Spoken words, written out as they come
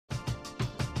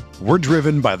We're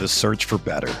driven by the search for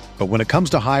better. But when it comes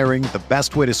to hiring, the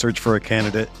best way to search for a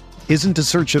candidate isn't to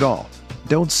search at all.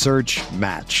 Don't search,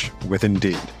 match with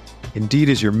Indeed. Indeed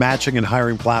is your matching and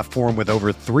hiring platform with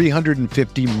over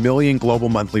 350 million global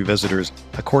monthly visitors,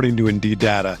 according to Indeed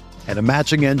data, and a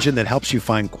matching engine that helps you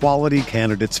find quality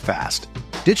candidates fast.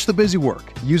 Ditch the busy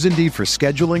work. Use Indeed for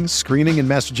scheduling, screening, and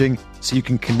messaging so you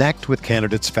can connect with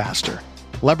candidates faster.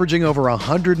 Leveraging over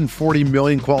 140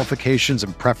 million qualifications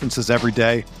and preferences every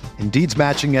day, Indeed's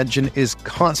matching engine is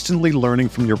constantly learning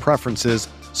from your preferences,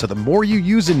 so the more you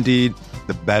use Indeed,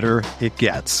 the better it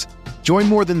gets. Join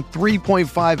more than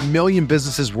 3.5 million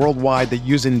businesses worldwide that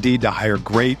use Indeed to hire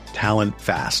great talent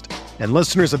fast. And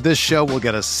listeners of this show will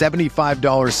get a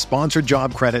 $75 sponsored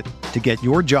job credit to get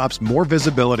your jobs more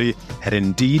visibility at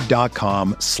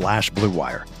Indeed.com/Blue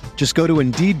Wire. Just go to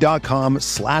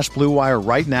Indeed.com/Blue Wire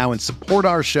right now and support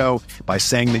our show by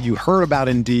saying that you heard about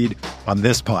Indeed on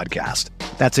this podcast.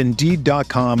 That's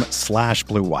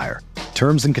Indeed.com/Blue Wire.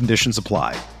 Terms and conditions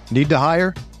apply. Need to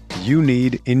hire? You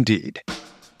need Indeed.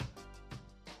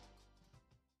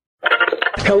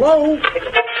 Hello?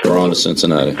 We're on to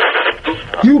Cincinnati.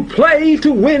 You play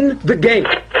to win the game.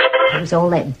 It was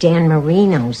all that Dan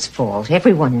Marino's fault.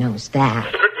 Everyone knows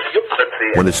that.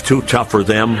 When it's too tough for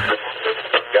them,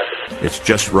 it's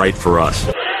just right for us.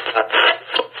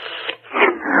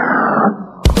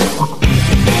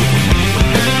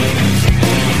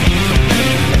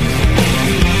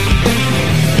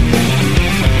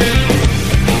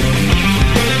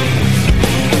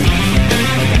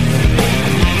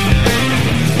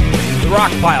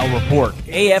 Rockpile Report,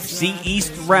 AFC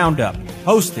East Roundup,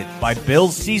 hosted by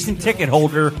Bills season ticket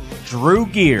holder Drew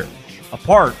Gear, a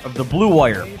part of the Blue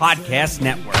Wire Podcast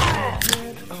Network.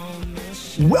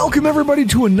 Welcome, everybody,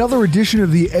 to another edition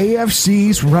of the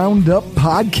AFC's Roundup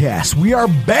Podcast. We are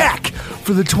back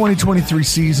for the 2023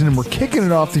 season, and we're kicking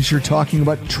it off this year talking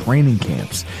about training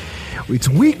camps. It's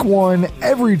week one.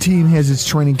 Every team has its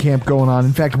training camp going on.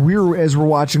 In fact, as we're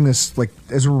watching this,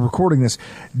 as we're recording this,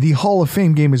 the Hall of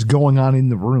Fame game is going on in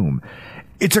the room.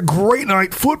 It's a great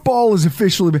night. Football is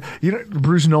officially,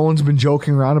 Bruce Nolan's been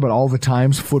joking around about all the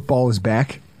times football is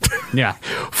back. Yeah.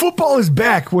 Football is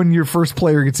back when your first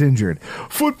player gets injured.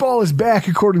 Football is back,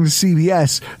 according to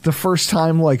CBS, the first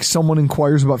time someone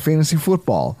inquires about fantasy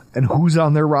football and who's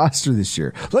on their roster this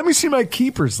year. Let me see my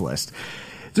keepers list.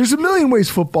 There's a million ways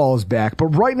football is back, but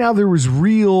right now there was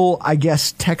real, I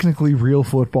guess technically real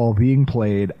football being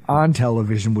played on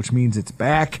television, which means it's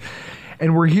back.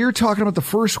 And we're here talking about the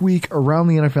first week around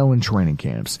the NFL and training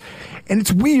camps. And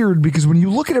it's weird because when you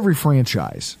look at every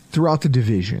franchise throughout the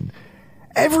division,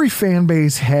 every fan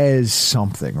base has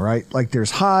something, right? Like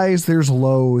there's highs, there's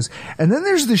lows, and then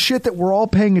there's the shit that we're all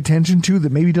paying attention to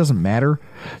that maybe doesn't matter.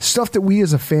 Stuff that we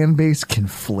as a fan base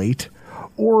conflate,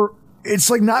 or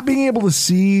it's like not being able to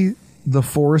see the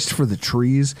forest for the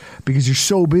trees because you're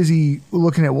so busy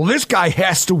looking at, well, this guy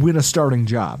has to win a starting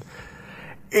job.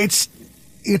 It's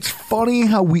funny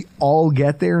how we all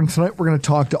get there, and tonight we're going to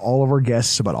talk to all of our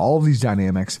guests about all of these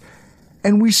dynamics.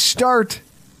 And we start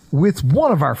with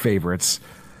one of our favorites,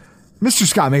 Mr.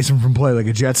 Scott Mason from Play Like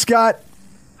a Jet. Scott,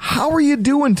 how are you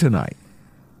doing tonight?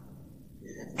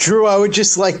 Drew, I would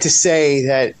just like to say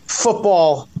that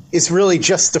football is really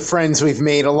just the friends we've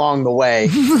made along the way.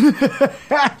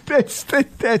 That's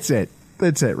it.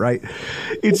 That's it, right?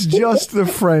 It's just the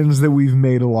friends that we've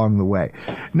made along the way.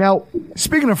 Now,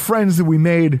 speaking of friends that we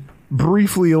made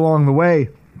briefly along the way,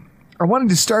 I wanted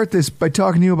to start this by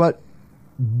talking to you about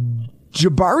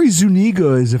Jabari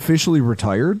Zuniga is officially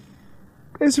retired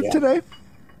as of today.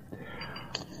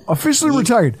 Officially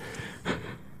retired.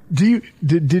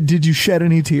 Did you shed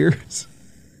any tears?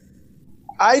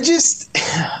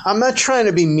 I'm not trying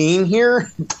to be mean here,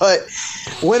 but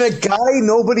when a guy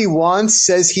nobody wants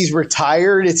says he's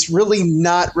retired, it's really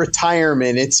not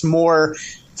retirement. It's more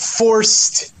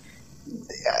forced.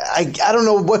 I don't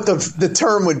know what the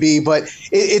term would be, but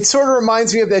it sort of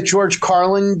reminds me of that George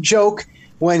Carlin joke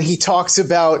when he talks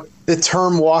about the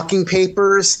term walking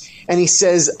papers. And he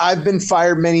says, I've been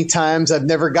fired many times. I've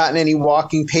never gotten any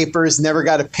walking papers, never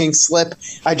got a pink slip.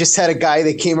 I just had a guy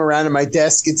that came around to my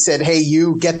desk and said, hey,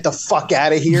 you get the fuck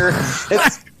out of here.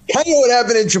 It's kind of what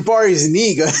happened to Jabari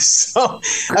Zuniga. So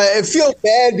I feel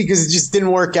bad because it just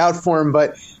didn't work out for him.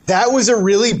 But that was a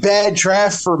really bad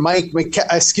draft for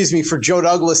for Joe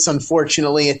Douglas,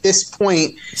 unfortunately. At this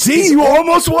point, see, you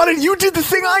almost wanted. You did the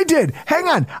thing I did. Hang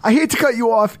on, I hate to cut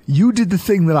you off. You did the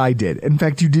thing that I did. In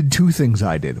fact, you did two things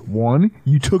I did. One,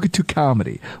 you took it to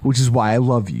comedy, which is why I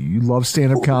love you. You love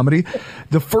stand-up comedy.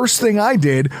 The first thing I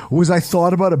did was I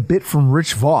thought about a bit from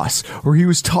Rich Voss where he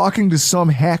was talking to some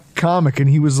hack comic and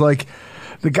he was like,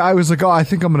 The guy was like, "Oh, I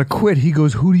think I'm going to quit." He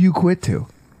goes, "Who do you quit to?"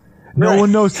 No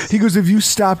one knows. He goes, "If you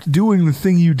stopped doing the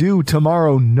thing you do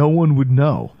tomorrow, no one would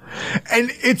know."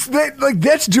 And it's that, like,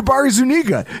 that's Jabari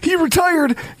Zuniga. He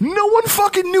retired. No one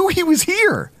fucking knew he was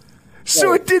here.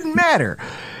 So it didn't matter.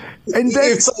 And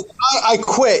then, it's like, I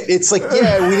quit. It's like,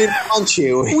 yeah, we didn't want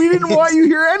you. We didn't want you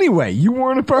here anyway. You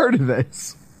weren't a part of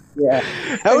this. Yeah.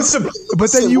 That was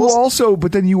but then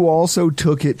you also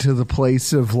took it to the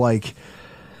place of, like,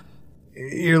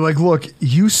 you're like, look,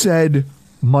 you said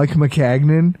Mike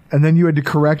McCagnon, and then you had to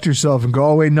correct yourself and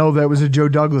go, oh, wait, no, that was a Joe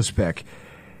Douglas pick.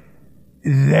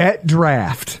 That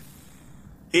draft,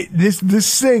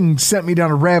 this thing sent me down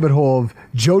a rabbit hole of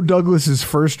Joe Douglas's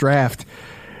first draft.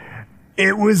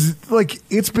 It was like,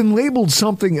 it's been labeled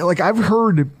something like, I've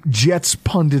heard Jets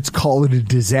pundits call it a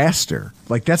disaster.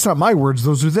 Like, that's not my words,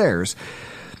 those are theirs.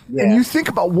 Yeah. And you think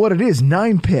about what it is,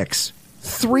 9 picks.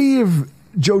 3 of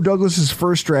Joe Douglas's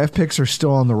first draft picks are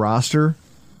still on the roster.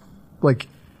 Like,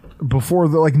 before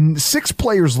 6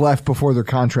 players left before their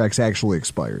contracts actually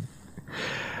expired.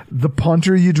 The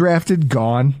punter you drafted,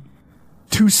 gone.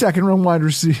 2 second-round wide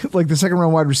receiver, like the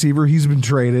second-round wide receiver, he's been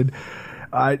traded.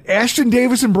 Ashton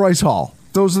Davis and Bryce Hall.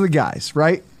 Those are the guys,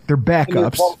 right? They're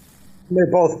backups.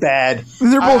 They're both bad.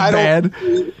 They're both bad.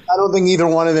 I don't think either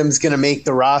one of them is going to make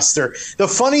the roster. The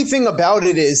funny thing about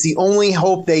it is the only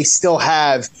hope they still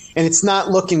have, and it's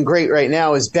not looking great right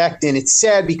now, is Becton. It's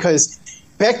sad because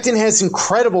Becton has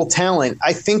incredible talent.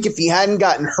 I think if he hadn't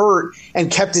gotten hurt and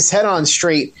kept his head on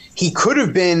straight, he could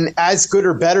have been as good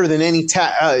or better than any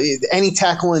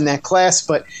tackle in that class.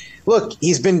 But look,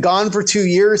 he's been gone for 2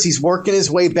 years. He's working his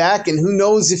way back, and who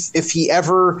knows if he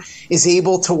ever is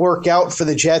able to work out for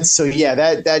the Jets. So, yeah,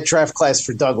 that draft class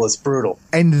for Douglas, brutal.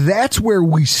 And that's where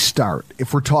we start.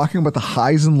 If we're talking about the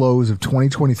highs and lows of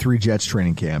 2023 Jets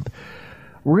training camp,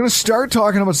 we're going to start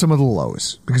talking about some of the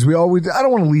lows because I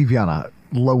don't want to leave you on a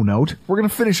low note. We're going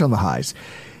to finish on the highs.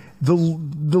 The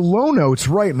low notes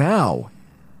right now,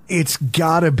 it's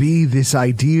got to be this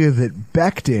idea that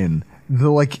Becton,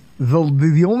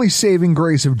 the only saving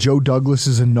grace of Joe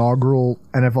Douglas's inaugural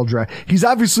NFL draft, he's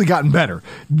obviously gotten better.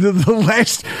 The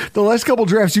last couple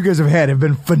drafts you guys have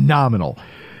been phenomenal.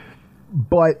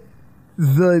 But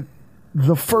the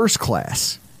first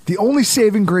class, the only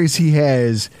saving grace he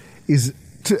has is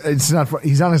he's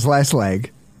on his last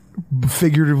leg,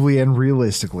 figuratively and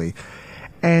realistically,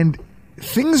 and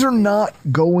things are not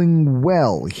going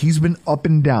well. He's been up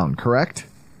and down, correct?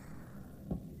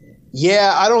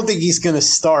 Yeah, I don't think he's going to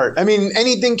start. I mean,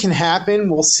 anything can happen.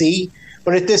 We'll see.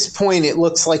 But at this point, it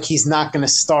looks like he's not going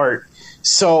to start.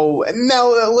 So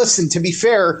now, listen, to be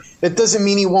fair, that doesn't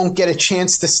mean he won't get a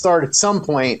chance to start at some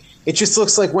point. It just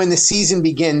looks like when the season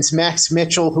begins, Max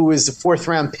Mitchell, who was the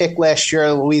 4th-round pick last year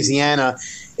out of Louisiana,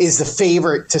 is the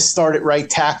favorite to start at right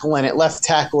tackle. And at left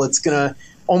tackle, it's going to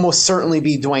almost certainly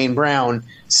be Dwayne Brown.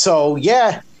 So,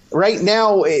 yeah, right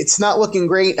now, it's not looking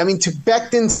great. I mean, to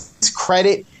Becton's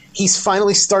credit, he's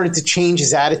finally started to change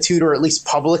his attitude, or at least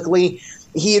publicly.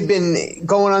 He had been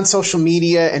going on social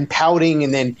media and pouting,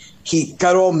 and then he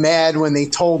got all mad when they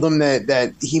told him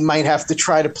that he might have to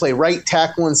try to play right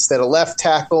tackle instead of left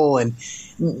tackle. And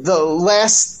the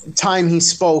last time he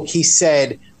spoke, he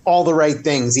said all the right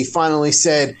things. He finally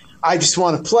said, I just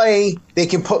want to play. They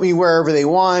can put me wherever they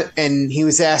want. And he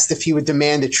was asked if he would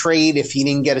demand a trade if he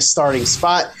didn't get a starting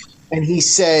spot. And he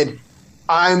said,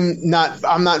 I'm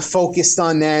not focused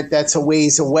on that. That's a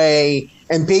ways away.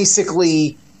 And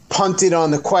basically punted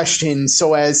on the question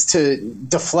so as to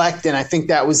deflect, and I think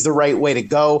that was the right way to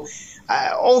go.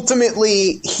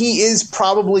 Ultimately, he is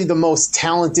probably the most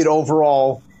talented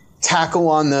overall tackle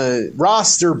on the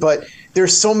roster, but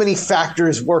there's so many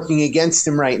factors working against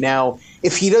him right now.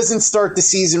 If he doesn't start the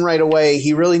season right away,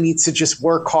 he really needs to just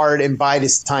work hard and bide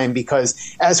his time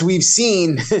because, as we've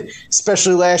seen,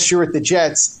 especially last year with the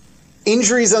Jets,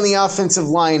 injuries on the offensive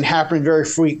line happen very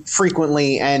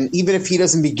frequently, and even if he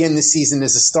doesn't begin the season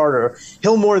as a starter,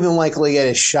 he'll more than likely get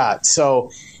his shot.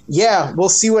 So, yeah, we'll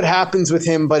see what happens with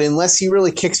him, but unless he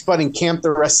really kicks butt in camp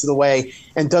the rest of the way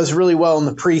and does really well in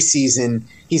the preseason,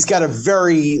 he's got a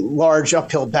very large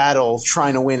uphill battle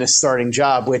trying to win a starting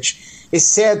job, which is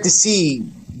sad to see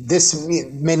this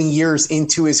many years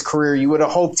into his career. You would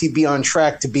have hoped he'd be on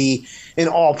track to be an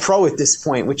all-pro at this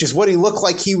point, which is what he looked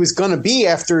like he was going to be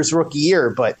after his rookie year.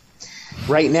 But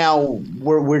right now,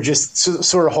 we're just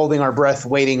sort of holding our breath,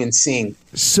 waiting and seeing.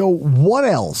 So what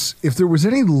else, if there was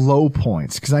any low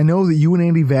points, because I know that you and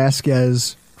Andy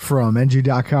Vasquez from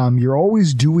NJ.com, you're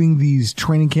always doing these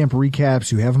training camp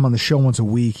recaps. You have him on the show once a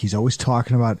week. He's always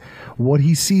talking about what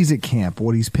he sees at camp,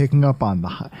 what he's picking up on.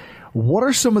 What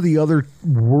are some of the other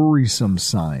worrisome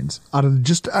signs out of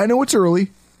I know it's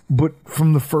early, but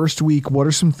from the first week, what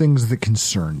are some things that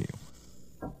concern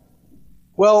you?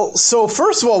 Well, so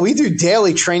first of all, we do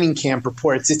daily training camp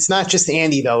reports. It's not just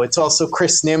Andy, though. It's also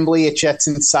Chris Nimbley at Jets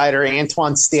Insider,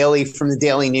 Antoine Staley from the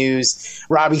Daily News,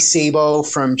 Robbie Sabo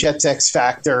from Jets X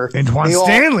Factor. Antoine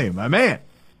Stanley, my man.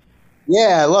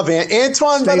 Yeah, I love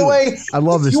Antoine, by the way. I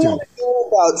love this dude. You want to know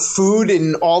about food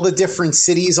in all the different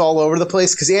cities all over the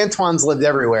place? Because Antoine's lived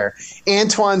everywhere.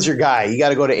 Antoine's your guy. You got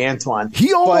to go to Antoine.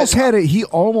 He almost had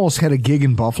a gig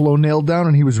in Buffalo nailed down,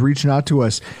 and he was reaching out to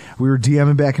us. We were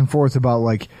DMing back and forth about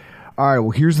like, all right,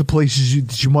 well, here's the places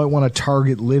that you might want to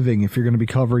target living if you're going to be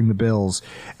covering the Bills.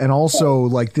 And also,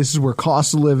 like, this is where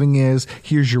cost of living is.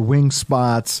 Here's your wing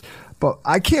spots. But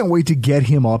I can't wait to get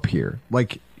him up here.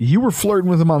 Like, you were flirting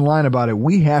with him online about it.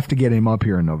 We have to get him up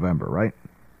here in November, right?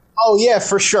 Oh yeah,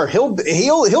 for sure. He'll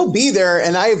be there,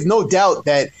 and I have no doubt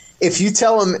that if you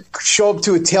tell him show up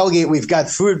to a tailgate, we've got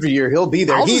food for you, he'll be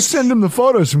there. I'll just send him the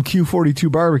photos from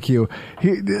Q42 Barbecue.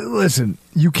 Listen,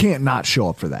 you can't not show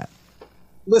up for that.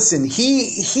 Listen, he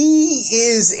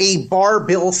is a Bar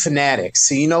Bill fanatic,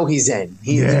 so you know he's in.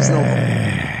 There's no.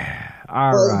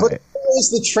 All right. But as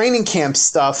the training camp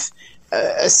stuff.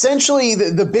 Essentially,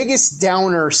 the biggest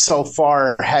downer so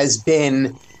far has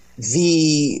been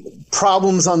the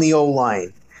problems on the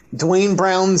O-line. Dwayne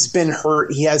Brown's been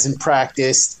hurt. He hasn't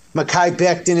practiced. Mekhi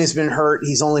Becton has been hurt.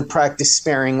 He's only practiced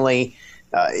sparingly.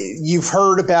 You've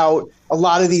heard about a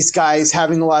lot of these guys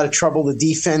having a lot of trouble, the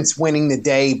defense winning the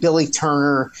day. Billy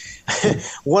Turner,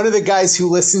 one of the guys who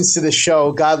listens to the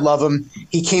show, God love him,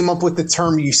 he came up with the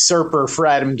term usurper for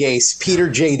Adam Gase. Peter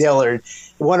J. Dillard,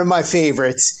 one of my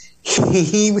favorites.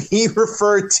 He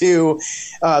referred to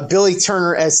Billy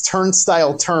Turner as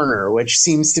Turnstile Turner, which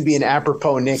seems to be an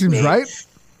apropos nickname. Seems right.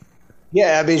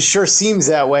 Yeah, I mean, it sure seems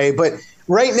that way. But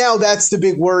right now, that's the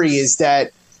big worry is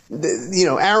that,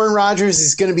 Aaron Rodgers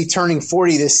is going to be turning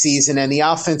 40 this season, and the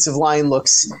offensive line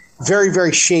looks very,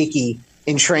 very shaky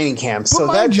in training camp.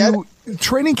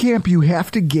 Training camp, you have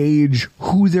to gauge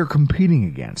who they're competing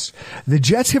against. The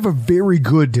Jets have a very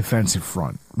good defensive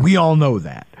front. We all know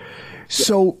that.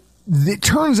 So it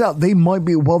turns out they might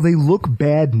be, while they look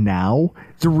bad now,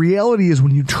 the reality is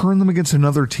when you turn them against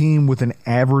another team with an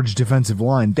average defensive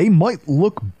line, they might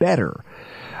look better.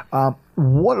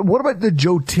 What about the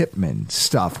Joe Tippmann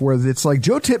stuff, where it's like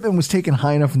Joe Tippmann was taken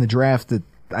high enough in the draft that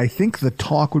I think the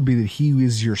talk would be that he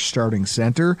is your starting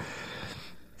center,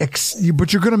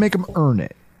 but you're going to make him earn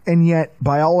it. And yet,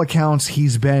 by all accounts,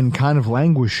 he's been kind of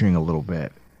languishing a little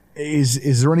bit.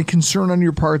 Is there any concern on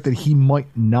your part that he might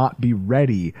not be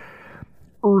ready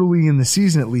early in the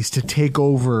season, at least, to take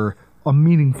over a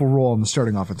meaningful role in the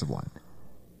starting offensive line?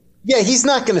 Yeah, he's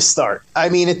not going to start. I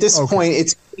mean, at this point,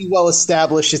 it's pretty well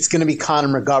established. It's going to be Connor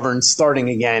McGovern starting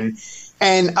again.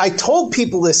 And I told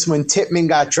people this when Tippmann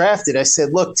got drafted. I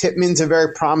said, look, Tippmann's a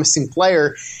very promising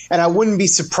player, and I wouldn't be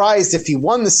surprised if he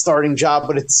won the starting job,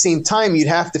 but at the same time, you'd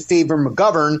have to favor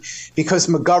McGovern because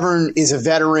McGovern is a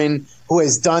veteran who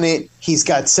has done it. He's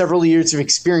got several years of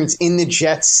experience in the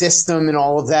Jets system and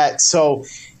all of that. So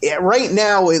right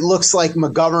now, it looks like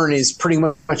McGovern is pretty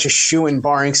much a shoo-in,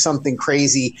 barring something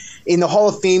crazy. In the Hall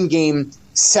of Fame game,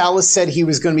 Salas said he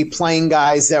was going to be playing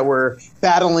guys that were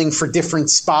battling for different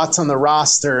spots on the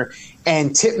roster,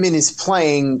 and Tippmann is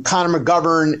playing Connor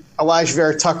McGovern, Elijah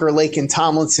Vera Tucker, Laken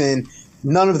Tomlinson.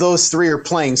 None of those three are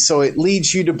playing, so it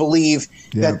leads you to believe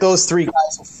that those three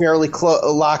guys are fairly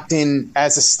locked in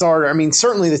as a starter. I mean,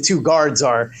 certainly the two guards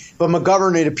are, but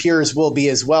McGovern, it appears, will be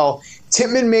as well.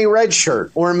 Tippmann may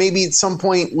redshirt, or maybe at some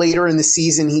point later in the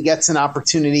season he gets an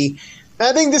opportunity.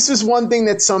 I think this was one thing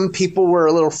that some people were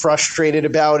a little frustrated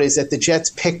about, is that the Jets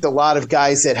picked a lot of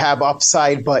guys that have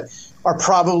upside but are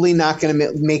probably not going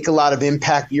to make a lot of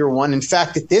impact year one. In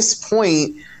fact, at this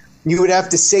point, you would have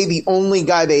to say the only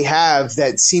guy they have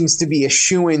that seems to be a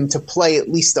shoo-in to play at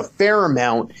least a fair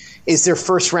amount is their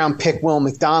first-round pick, Will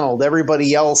McDonald.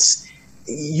 Everybody else,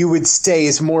 you would say,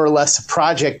 is more or less a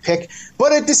project pick.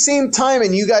 But at the same time,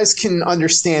 and you guys can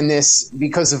understand this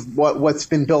because of what's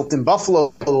been built in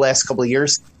Buffalo for the last couple of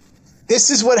years,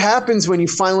 this is what happens when you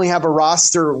finally have a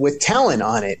roster with talent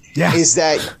on it. Yeah. Is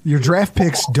that your draft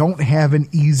picks don't have an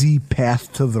easy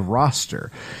path to the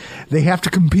roster. They have to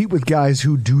compete with guys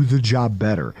who do the job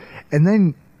better. And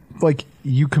then, like,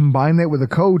 you combine that with a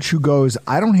coach who goes,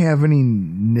 I don't have any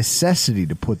necessity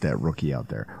to put that rookie out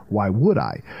there. Why would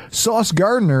I? Sauce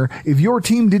Gardner, if your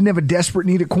team didn't have a desperate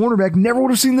need at cornerback, never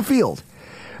would have seen the field.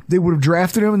 They would have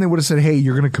drafted him and they would have said, hey,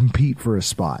 you're going to compete for a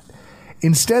spot.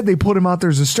 Instead, they put him out there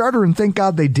as a starter, and thank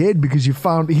God they did, because you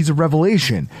found he's a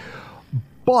revelation.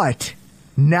 But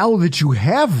now that you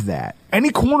have that, Any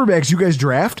cornerbacks you guys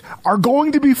draft are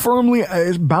going to be firmly,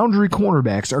 boundary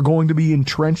cornerbacks are going to be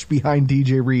entrenched behind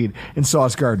DJ Reed and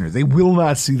Sauce Gardner. They will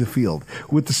not see the field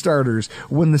with the starters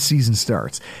when the season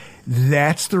starts.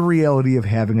 That's the reality of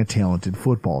having a talented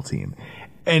football team.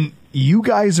 And you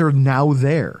guys are now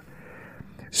there.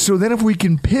 So then if we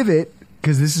can pivot,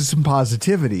 because this is some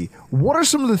positivity, what are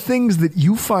some of the things that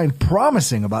you find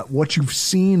promising about what you've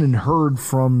seen and heard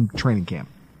from training camp?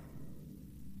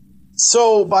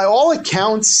 So by all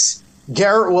accounts,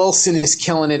 Garrett Wilson is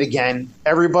killing it again.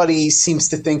 Everybody seems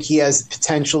to think he has the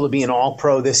potential to be an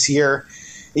all-pro this year.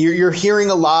 You're hearing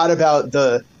a lot about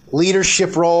the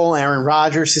leadership role Aaron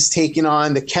Rodgers has taken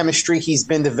on, the chemistry he's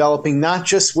been developing, not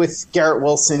just with Garrett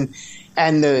Wilson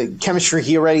and the chemistry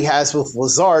he already has with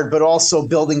Lazard, but also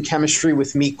building chemistry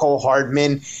with Mecole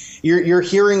Hardman. You're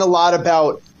hearing a lot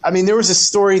about, I mean, there was a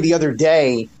story the other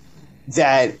day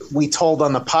that we told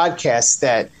on the podcast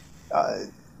that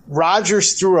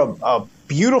Rodgers threw a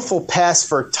beautiful pass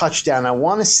for a touchdown. I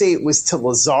want to say it was to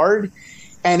Lazard,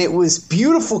 and it was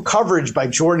beautiful coverage by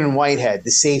Jordan Whitehead,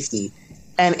 the safety.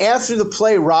 And after the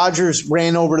play, Rodgers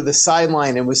ran over to the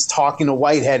sideline and was talking to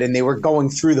Whitehead, and they were going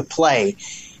through the play.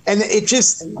 And it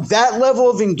just, that level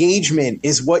of engagement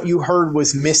is what you heard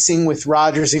was missing with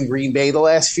Rodgers in Green Bay the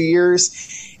last few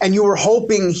years. And you were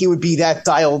hoping he would be that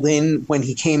dialed in when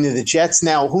he came to the Jets.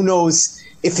 Now, who knows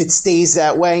if it stays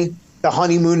that way? The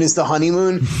honeymoon is the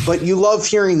honeymoon. But you love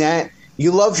hearing that.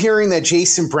 You love hearing that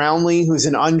Jason Brownlee, who's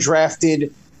an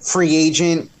undrafted free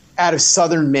agent out of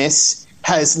Southern Miss,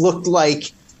 has looked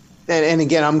like, and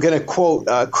again, I'm going to quote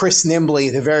Chris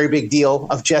Nimbley, the very big deal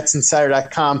of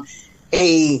JetsInsider.com,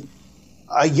 a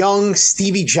young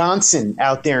Stevie Johnson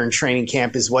out there in training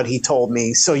camp is what he told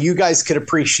me. So you guys could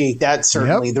appreciate that,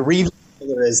 certainly. Yep. The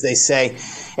rebuilder, as they say.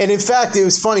 And in fact, it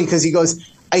was funny because he goes,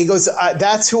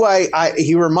 that's who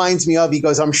he reminds me of. He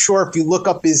goes, I'm sure if you look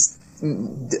up his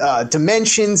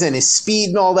dimensions and his speed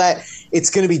and all that, it's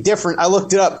going to be different. I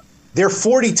looked it up. Their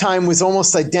 40 time was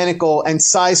almost identical, and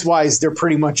size-wise, they're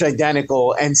pretty much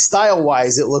identical. And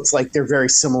style-wise, it looks like they're very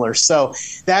similar. So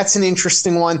that's an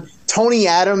interesting one. Tony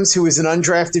Adams, who was an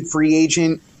undrafted free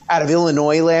agent out of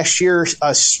Illinois last year,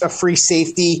 a free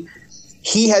safety,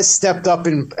 he has stepped up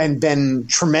and been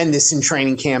tremendous in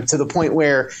training camp to the point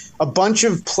where a bunch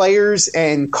of players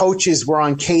and coaches were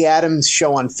on Kay Adams'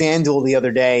 show on FanDuel the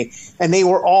other day, and they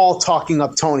were all talking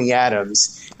up Tony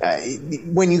Adams.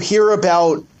 When you hear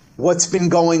about what's been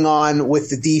going on with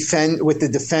the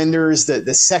defenders,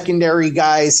 the secondary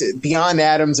guys beyond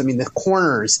Adams, I mean, the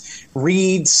corners,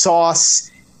 Reed, Sauce,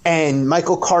 and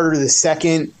Michael Carter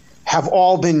II have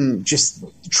all been just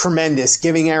tremendous,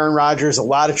 giving Aaron Rodgers a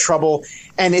lot of trouble.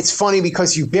 And it's funny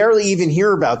because you barely even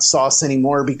hear about Sauce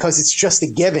anymore because it's just a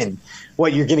given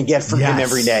what you're going to get from him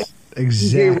every day.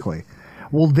 Exactly.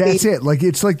 Well, that's it. Like,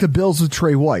 it's like the Bills with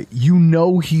Trey White. You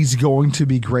know he's going to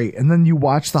be great. And then you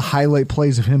watch the highlight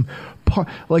plays of him.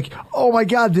 Like, oh, my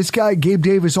God, this guy, Gabe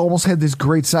Davis, almost had this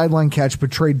great sideline catch, but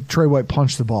Trey White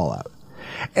punched the ball out.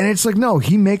 And it's like, no,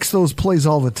 he makes those plays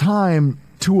all the time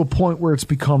to a point where it's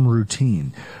become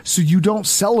routine. So you don't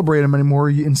celebrate him anymore.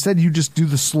 Instead, you just do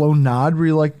the slow nod where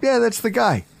you're like, yeah, that's the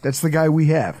guy. That's the guy we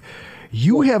have.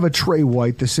 You have a Trey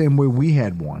White the same way we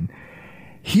had one.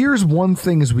 Here's one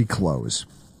thing as we close,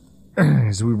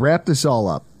 as we wrap this all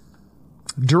up.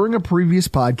 During a previous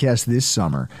podcast this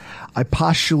summer, I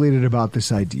postulated about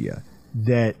this idea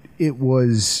that it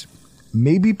was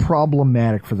maybe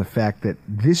problematic for the fact that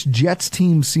this Jets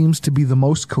team seems to be the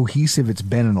most cohesive it's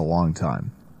been in a long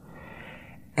time.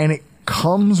 And it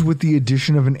comes with the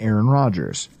addition of an Aaron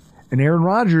Rodgers. And Aaron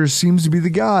Rodgers seems to be the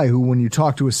guy who, when you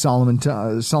talk to a Solomon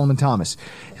Thomas,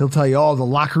 he'll tell you, oh, the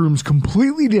locker room's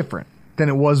completely different than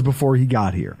it was before he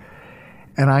got here.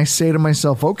 And I say to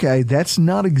myself, okay, that's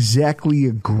not exactly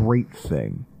a great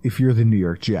thing if you're the New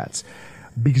York Jets,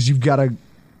 because you've got a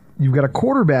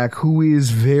quarterback who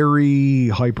is very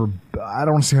I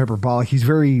don't want to say hyperbolic. He's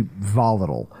very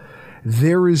volatile.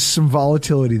 There is some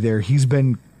volatility there. He's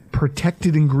been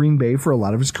protected in Green Bay for a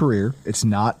lot of his career. It's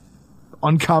not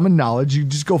uncommon knowledge. You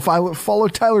just go follow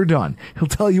Tyler Dunn. He'll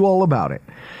tell you all about it.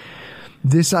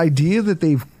 This idea that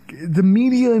the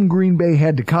media in Green Bay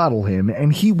had to coddle him,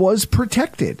 and he was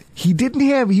protected. He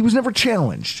was never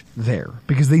challenged there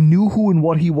because they knew who and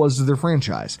what he was to their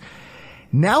franchise.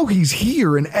 Now he's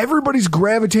here, and everybody's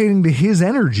gravitating to his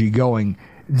energy, going,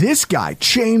 this guy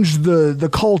changed the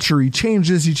culture. He changed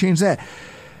this, he changed that.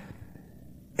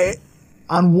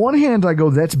 On one hand, I go,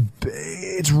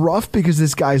 it's rough because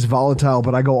this guy's volatile,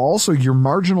 but I go, also, you're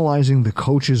marginalizing the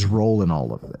coach's role in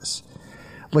all of this.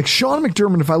 Like Sean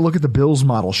McDermott, if I look at the Bills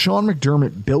model, Sean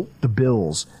McDermott built the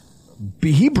Bills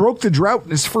he broke the drought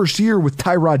in his first year with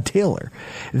Tyrod Taylor.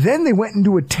 Then they went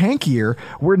into a tank year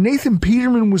where Nathan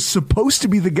Peterman was supposed to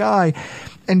be the guy,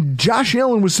 and Josh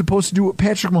Allen was supposed to do what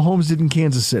Patrick Mahomes did in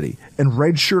Kansas City and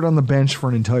redshirt on the bench for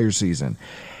an entire season.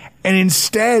 And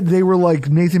instead, they were like,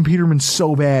 Nathan Peterman's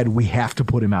so bad, we have to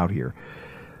put him out here.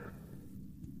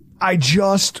 And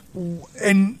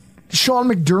Sean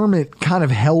McDermott kind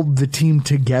of held the team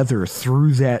together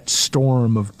through that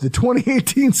storm of the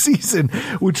 2018 season,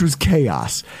 which was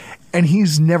chaos. And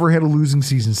he's never had a losing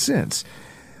season since.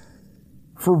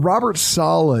 For Robert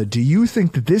Saleh, do you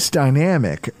think that this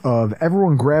dynamic of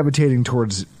everyone gravitating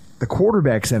towards the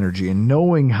quarterback's energy and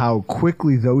knowing how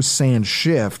quickly those sands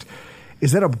shift,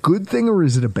 is that a good thing or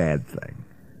is it a bad thing?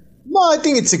 No, I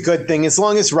think it's a good thing as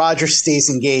long as Rodgers stays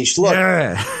engaged. Look,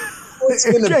 yeah.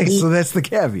 So that's the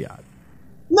caveat.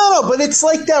 No, but it's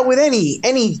like that with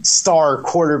any star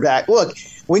quarterback. Look,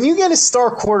 when you get a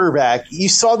star quarterback, you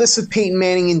saw this with Peyton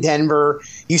Manning in Denver,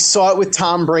 you saw it with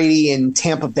Tom Brady in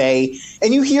Tampa Bay,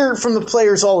 and you hear it from the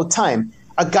players all the time.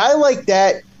 A guy like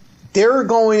that, they're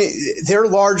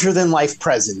larger than life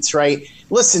presence, right?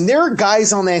 Listen, there are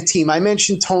guys on that team. I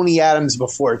mentioned Tony Adams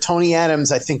before. Tony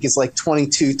Adams, I think, is like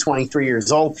 22, 23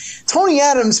 years old. Tony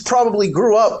Adams probably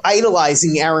grew up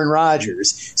idolizing Aaron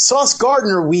Rodgers. Sauce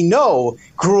Gardner, we know,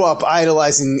 grew up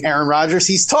idolizing Aaron Rodgers.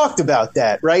 He's talked about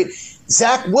that, right?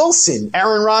 Zach Wilson,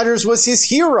 Aaron Rodgers was his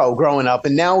hero growing up,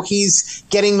 and now he's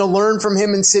getting to learn from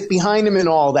him and sit behind him and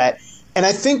all that. And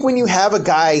I think when you have a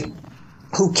guy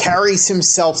who carries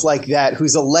himself like that,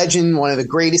 who's a legend, one of the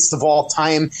greatest of all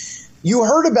time, you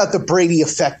heard about the Brady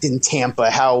effect in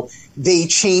Tampa, how they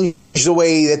changed the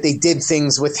way that they did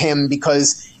things with him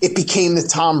because it became the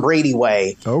Tom Brady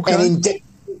way. Okay. And it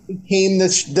became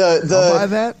the I'll buy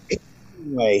that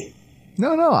way.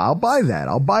 No, I'll buy that.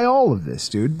 I'll buy all of this,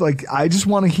 dude. Like, I just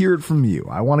want to hear it from you.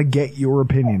 I want to get your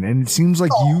opinion. And it seems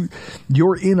like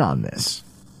you're in on this.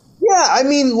 Yeah, I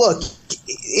mean, look,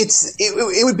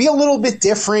 it would be a little bit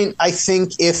different, I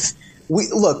think, if with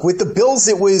the Bills,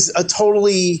 it was a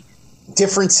totally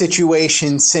different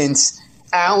situation since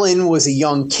Allen was a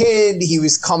young kid. He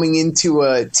was coming into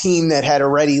a team that had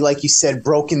already, like you said,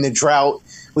 broken the drought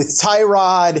with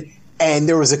Tyrod, and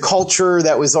there was a culture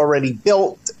that was already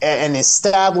built and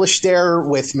established there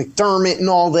with McDermott and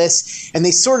all this, and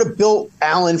they sort of built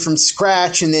Allen from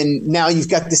scratch, and then now you've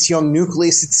got this young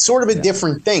nucleus. It's sort of a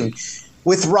different thing.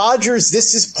 With Rodgers,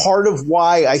 this is part of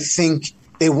why I think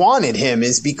they wanted him,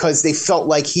 is because they felt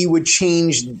like he would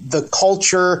change the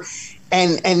culture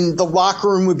and the locker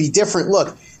room would be different.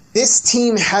 Look, this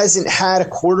team hasn't had a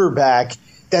quarterback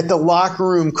that the locker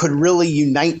room could really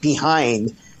unite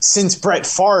behind since Brett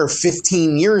Favre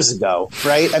 15 years ago,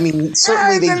 right? I mean,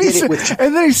 certainly they did it with...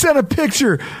 And then he sent a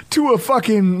picture to a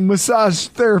fucking massage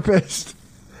therapist.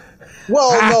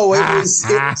 Well, no, it was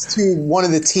to one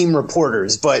of the team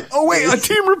reporters, but... Oh, wait, a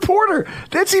team reporter?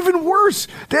 That's even worse.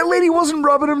 That lady wasn't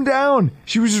rubbing him down.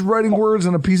 She was just writing words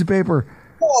on a piece of paper.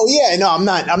 Oh, yeah, no, I'm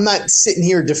not sitting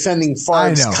here defending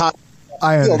Favre's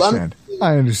I understand.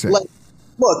 I understand.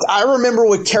 Look, I remember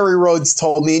what Kerry Rhodes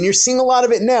told me, and you're seeing a lot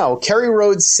of it now. Kerry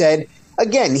Rhodes said,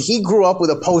 again, he grew up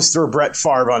with a poster of Brett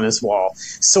Favre on his wall.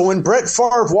 So when Brett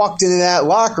Favre walked into that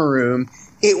locker room,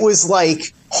 it was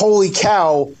like, holy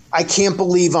cow, I can't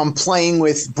believe I'm playing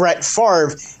with Brett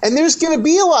Favre. And there's going to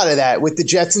be a lot of that with the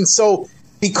Jets. And so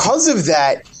because of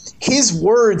that, his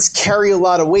words carry a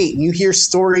lot of weight. And you hear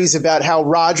stories about how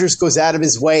Rodgers goes out of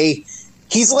his way.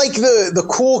 He's like the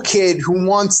cool kid who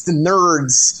wants the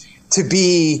nerds to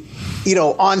be,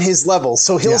 on his level.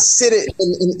 So he'll sit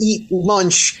and eat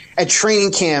lunch at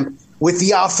training camp with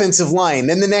the offensive line.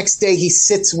 Then the next day he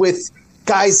sits with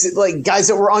guys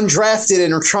that were undrafted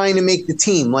and are trying to make the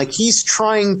team. Like, he's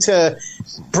trying to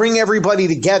bring everybody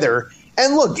together.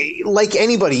 And look, like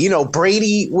anybody,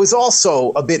 Brady was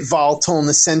also a bit volatile in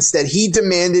the sense that he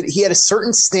had a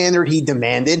certain standard he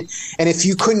demanded. And if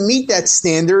you couldn't meet that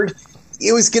standard,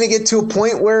 it was going to get to a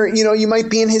point where, you might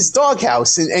be in his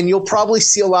doghouse. And you'll probably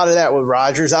see a lot of that with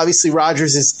Rodgers. Obviously,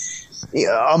 Rodgers is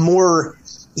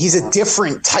he's a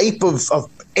different type of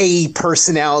a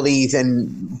personality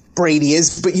than Brady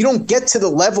is. But you don't get to the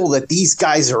level that these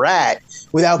guys are at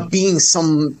without being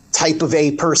some type of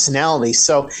a personality.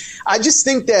 So I just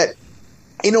think that,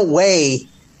 in a way,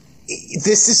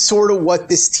 this is sort of what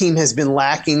this team has been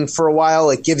lacking for a while.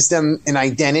 It gives them an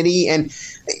identity. And,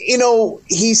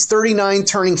 he's 39,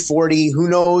 turning 40. Who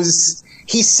knows?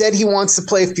 He said he wants to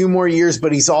play a few more years,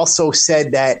 but he's also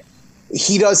said that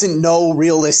he doesn't know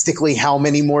realistically how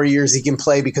many more years he can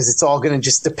play because it's all going to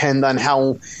just depend on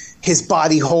how his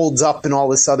body holds up and all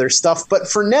this other stuff. But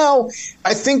for now,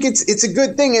 I think it's a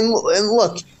good thing. And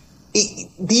look,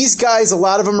 these guys, a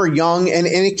lot of them are young, and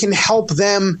it can help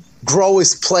them grow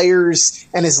as players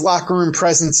and as locker room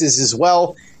presences as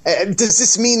well. Does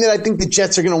this mean that I think the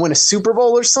Jets are going to win a Super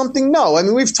Bowl or something? No. I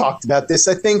mean, we've talked about this.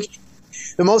 I think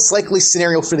the most likely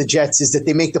scenario for the Jets is that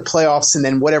they make the playoffs, and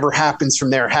then whatever happens from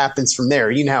there happens from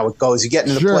there. You know how it goes. You get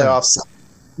into the playoffs,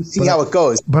 you see how it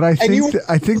goes. But I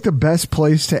think the best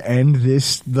place to end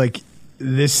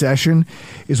this session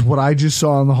is what I just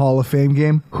saw in the Hall of Fame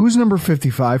game. Who's number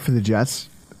 55 for the Jets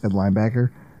at linebacker?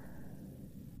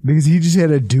 Because he just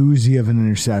had a doozy of an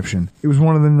interception. It was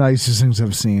one of the nicest things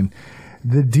I've seen.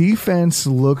 The defense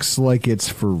looks like it's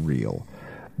for real.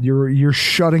 You're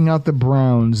shutting out the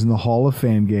Browns in the Hall of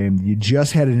Fame game. You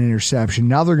just had an interception.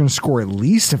 Now they're going to score at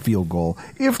least a field goal,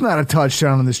 if not a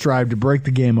touchdown on this drive to break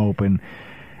the game open.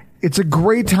 It's a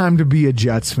great time to be a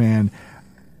Jets fan.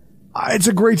 It's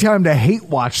a great time to hate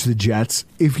watch the Jets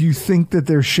if you think that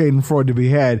there's schadenfreude to be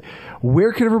had.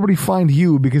 Where can everybody find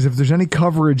you? Because if there's any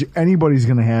coverage anybody's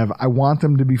going to have, I want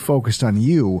them to be focused on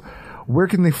you. Where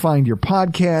can they find your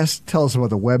podcast? Tell us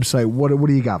about the website. What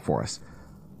do you got for us?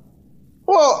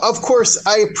 Well, of course,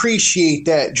 I appreciate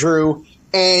that, Drew.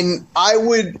 And I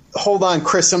would – hold on,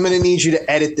 Chris. I'm going to need you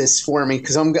to edit this for me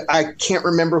because I can't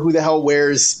remember who the hell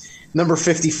wears number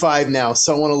 55 now,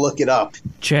 so I want to look it up.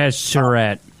 Chaz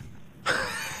Surratt.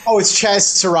 Oh, it's Chaz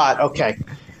Surratt. Okay.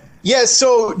 Yeah,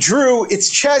 so, Drew,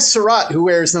 it's Chaz Surratt who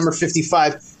wears number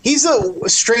 55. He's a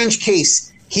strange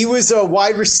case. He was a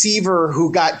wide receiver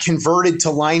who got converted to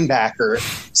linebacker,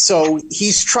 so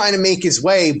he's trying to make his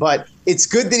way, but it's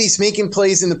good that he's making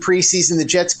plays in the preseason. The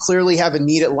Jets clearly have a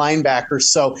need at linebacker,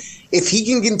 so if he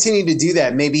can continue to do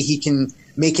that, maybe he can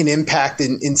make an impact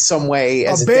in some way.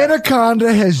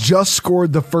 Anaconda has just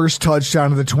scored the first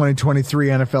touchdown of the 2023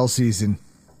 NFL season.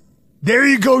 There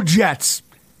you go, Jets.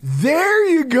 There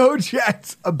you go,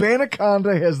 Jets.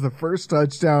 Anaconda has the first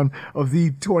touchdown of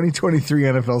the 2023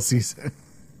 NFL season.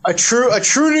 A true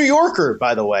New Yorker,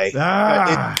 by the way.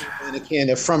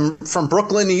 From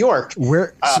Brooklyn, New York.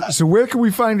 Where can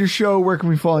we find your show? Where can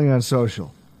we follow you on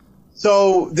social?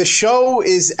 So the show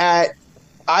is at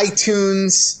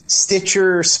iTunes,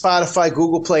 Stitcher, Spotify,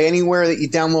 Google Play, anywhere that you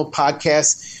download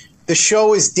podcasts. The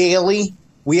show is daily.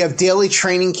 We have daily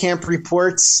training camp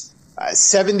reports,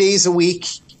 7 days a week,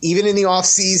 even in the off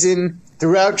season,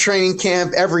 throughout training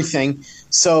camp, everything.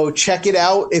 So check it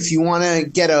out if you want to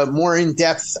get a more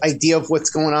in-depth idea of what's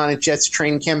going on at Jets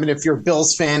training camp. And if you're a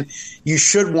Bills fan, you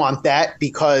should want that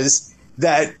because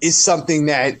that is something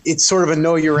that it's sort of a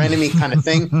know your enemy kind of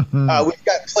thing. We've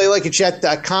got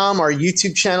playlikeajet.com, our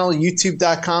YouTube channel,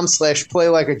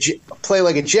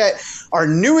 youtube.com/playlikeajet. Our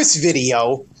newest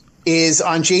video is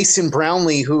on Jason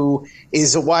Brownlee, who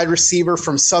is a wide receiver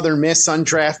from Southern Miss,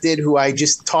 undrafted, who I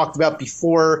just talked about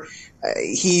before.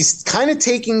 He's kind of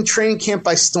taking training camp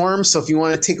by storm, so if you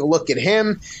want to take a look at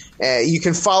him, you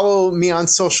can follow me on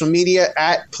social media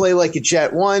at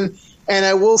PlayLikeAJet1. And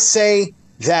I will say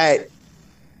that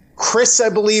Chris, I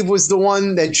believe, was the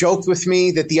one that joked with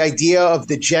me that the idea of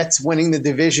the Jets winning the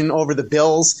division over the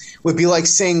Bills would be like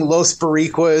saying Los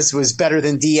Boricuas was better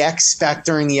than DX back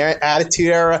during the Attitude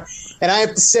Era. And I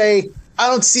have to say, I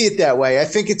don't see it that way. I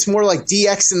think it's more like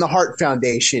DX and the Hart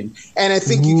Foundation. And I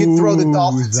think you could throw the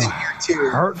Dolphins in here too.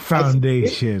 Hart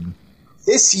Foundation.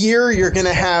 This year, you're going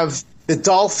to have the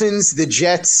Dolphins, the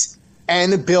Jets,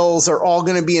 and the Bills are all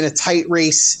going to be in a tight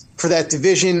race for that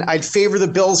division. I'd favor the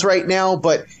Bills right now,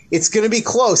 but it's going to be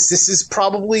close. This is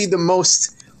probably the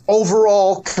most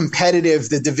overall competitive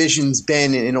the division's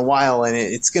been in a while, and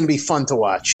it's going to be fun to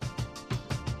watch.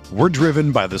 We're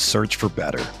driven by the search for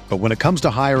better. But when it comes to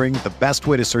hiring, the best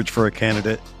way to search for a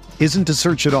candidate isn't to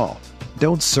search at all.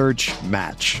 Don't search,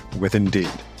 match with Indeed.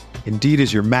 Indeed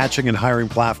is your matching and hiring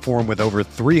platform with over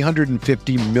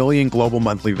 350 million global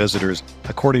monthly visitors,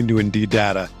 according to Indeed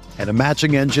data, and a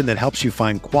matching engine that helps you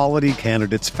find quality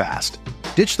candidates fast.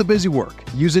 Ditch the busy work.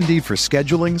 Use Indeed for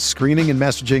scheduling, screening, and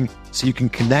messaging so you can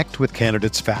connect with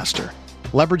candidates faster.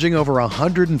 Leveraging over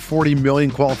 140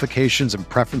 million qualifications and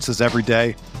preferences every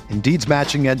day, Indeed's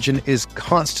matching engine is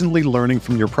constantly learning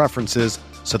from your preferences,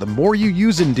 so the more you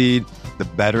use Indeed, the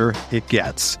better it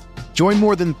gets. Join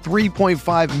more than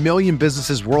 3.5 million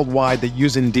businesses worldwide that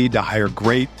use Indeed to hire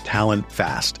great talent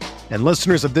fast. And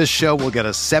listeners of this show will get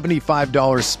a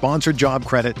 $75 sponsored job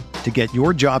credit to get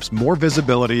your jobs more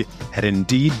visibility at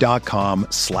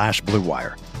Indeed.com/Blue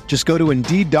Wire. Just go to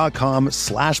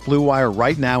Indeed.com/Blue Wire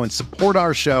right now and support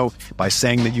our show by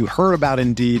saying that you heard about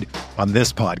Indeed on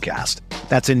this podcast.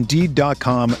 That's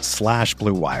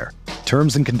Indeed.com/Blue Wire.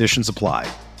 Terms and conditions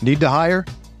apply. Need to hire?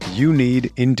 You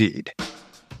need Indeed.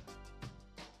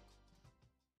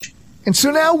 And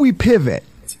so now we pivot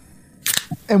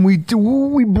and we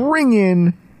bring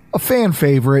in a fan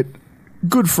favorite,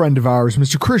 good friend of ours,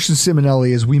 Mr. Christian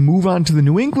Simonelli, as we move on to the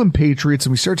New England Patriots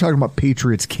and we start talking about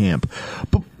Patriots camp.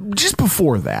 But just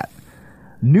before that,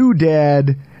 new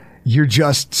dad, you're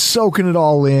just soaking it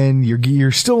all in.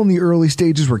 You're still in the early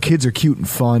stages where kids are cute and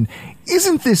fun.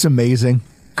 Isn't this amazing,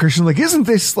 Christian? Like, isn't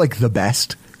this like the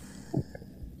best?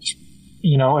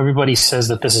 You know, everybody says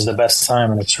that this is the best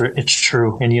time, and it's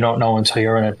true, and you don't know until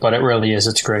you're in it. But it really is.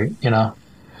 It's great. You know,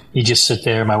 you just sit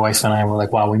there. My wife and I were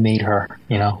like, "Wow, we made her."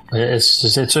 You know,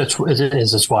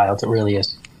 it's wild. It really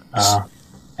is.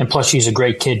 And plus, she's a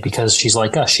great kid because she's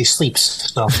like us. She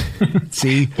sleeps, so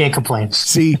see, can't complain.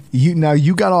 See,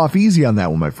 you got off easy on that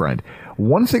one, my friend.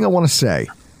 One thing I want to say.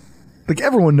 Like,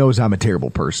 everyone knows I'm a terrible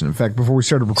person. In fact, before we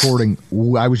started recording,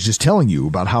 I was just telling you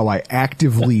about how I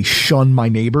actively shun my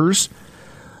neighbors.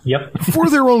 Yep. For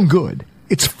their own good.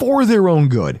 It's for their own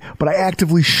good. But I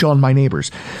actively shun my neighbors.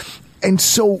 And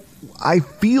so I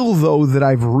feel, though, that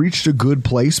I've reached a good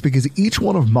place because each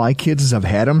one of my kids, as I've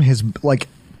had them, has, like,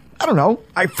 I don't know.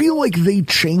 I feel like they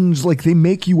change, like they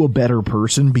make you a better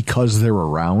person because they're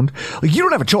around. Like, you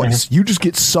don't have a choice. You just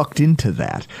get sucked into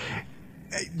that.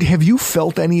 Have you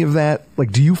felt any of that?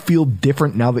 Like, do you feel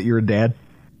different now that you're a dad?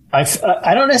 I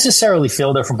don't necessarily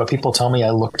feel different, but people tell me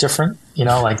I look different. You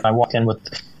know, like I walked in with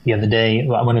the other day,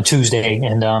 I went on Tuesday,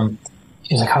 and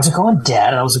she's like, "How's it going,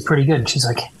 Dad?" And I was like, "Pretty good." And she's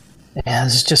like, "Yeah,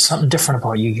 there's just something different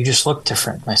about you. You just look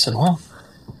different." And I said, "Well,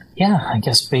 yeah, I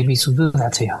guess babies will do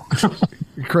that to you."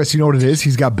 Chris, you know what it is?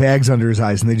 He's got bags under his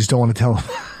eyes, and they just don't want to tell him.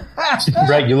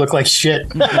 Right, you look like shit.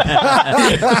 That's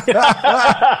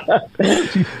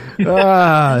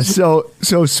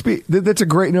a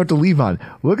great note to leave on.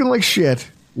 Looking like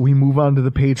shit. We move on to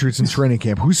the Patriots in training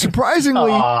camp, who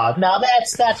surprisingly. Now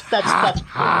that's good.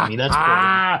 I mean,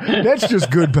 that's good. That's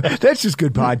just good. That's just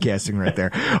good podcasting right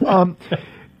there.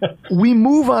 We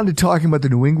move on to talking about the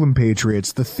New England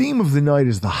Patriots. The theme of the night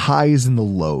is the highs and the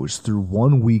lows through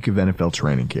 1 week of NFL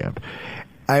training camp.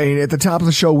 I mean, at the top of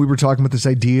the show, we were talking about this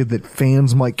idea that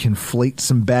fans might conflate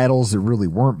some battles that really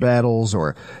weren't battles,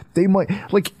 or they might,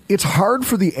 like, it's hard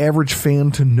for the average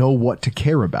fan to know what to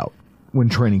care about when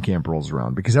training camp rolls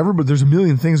around because there's a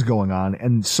million things going on,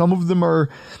 and some of them are,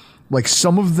 like,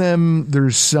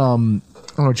 there's some, I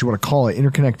don't know what you want to call it,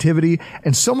 interconnectivity,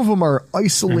 and some of them are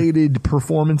isolated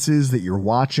performances that you're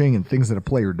watching and things that a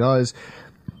player does.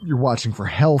 You're watching for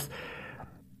health.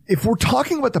 If we're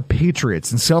talking about the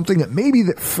Patriots and something that maybe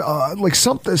that like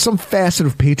some facet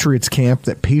of Patriots camp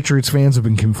that Patriots fans have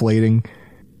been conflating,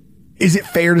 is it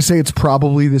fair to say it's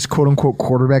probably this quote unquote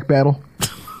quarterback battle?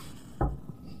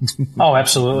 Oh,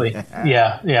 absolutely.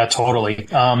 Yeah, totally.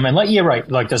 And you're right.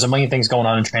 Like, there's a million things going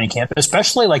on in training camp,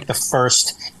 especially like the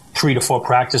first 3 to 4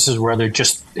 practices where they're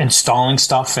just installing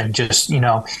stuff and just, you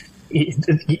know,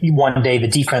 one day the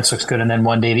defense looks good and then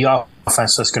one day the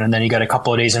offense looks good, and then you got a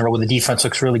couple of days in a row where the defense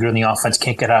looks really good and the offense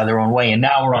can't get out of their own way. And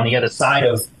now we're on the other side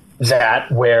of that,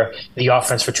 where the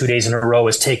offense for 2 days in a row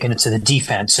is taking it to the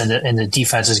defense, and the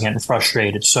defense is getting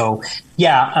frustrated. So,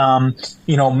 yeah,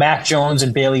 you know, Mac Jones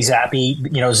and Bailey Zappi,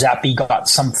 you know, Zappi got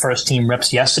some first-team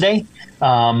reps yesterday,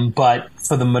 but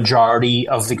for the majority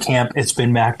of the camp, it's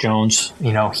been Mac Jones.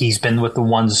 You know, he's been with the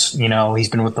ones,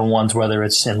 whether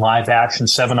it's in live action,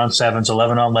 7-on-7s,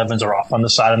 11-on-11s, or off on the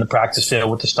side on the practice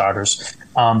field with the starters.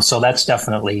 So that's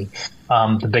definitely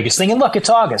the biggest thing. And look,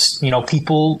 it's August. You know,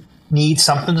 people need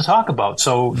something to talk about.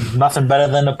 So nothing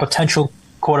better than a potential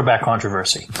quarterback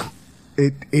controversy.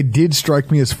 It did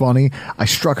strike me as funny. I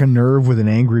struck a nerve with an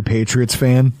angry Patriots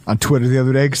fan on Twitter the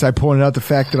other day because I pointed out the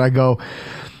fact that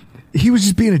he was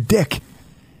just being a dick.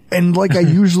 And like I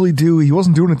usually do, he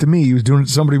wasn't doing it to me. He was doing it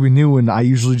to somebody we knew, and I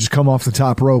usually just come off the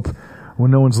top rope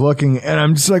when no one's looking. And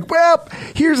I'm just like, well,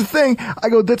 here's the thing. I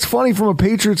go, that's funny from a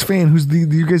Patriots fan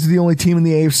you guys are the only team in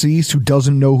the AFC East who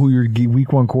doesn't know who your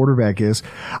week 1 quarterback is.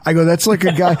 I go, that's like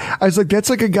a guy. I was like, that's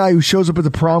like a guy who shows up at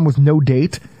the prom with no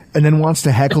date and then wants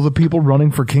to heckle the people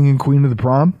running for king and queen of the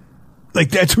prom. Like,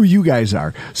 that's who you guys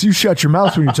are. So you shut your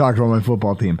mouth when you talk about my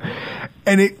football team.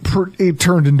 And it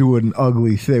turned into an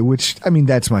ugly thing, which, I mean,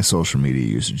 that's my social media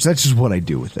usage. That's just what I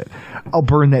do with it. I'll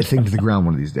burn that thing to the ground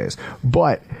one of these days.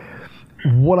 But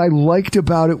what I liked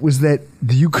about it was that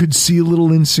you could see a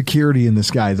little insecurity in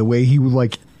this guy, the way he would,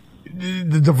 like,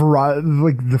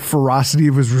 the ferocity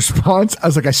of his response. I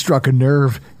was like, I struck a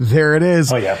nerve. There it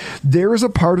is. Oh, yeah. There is a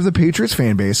part of the Patriots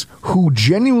fan base who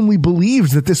genuinely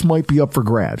believes that this might be up for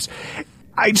grabs.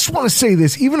 I just want to say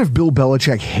this, even if Bill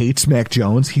Belichick hates Mac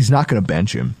Jones, he's not going to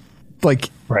bench him. Like,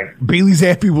 right. Bailey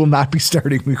Zappi will not be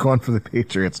starting week 1 for the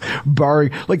Patriots,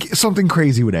 barring, like, something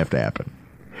crazy would have to happen.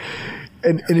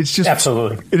 And it's just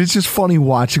absolutely. And it's just funny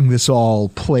watching this all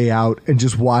play out and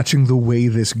just watching the way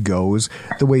this goes,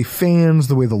 the way fans,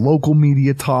 the way the local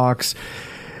media talks.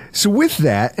 So with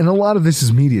that, and a lot of this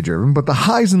is media driven, but the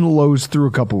highs and the lows through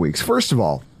a couple weeks. First of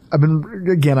all,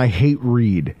 I hate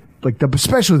Reed,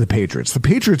 especially the Patriots. The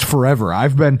Patriots forever.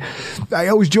 I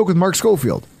always joke with Mark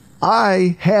Schofield.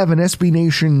 I have an SB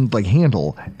Nation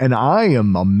handle, and I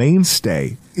am a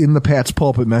mainstay in the Pat's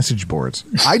Pulpit message boards.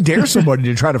 I dare somebody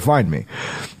to try to find me,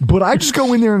 but I just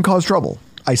go in there and cause trouble.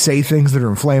 I say things that are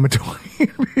inflammatory.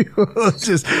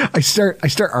 I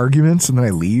start arguments and then I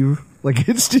leave.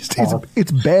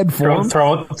 It's bad form.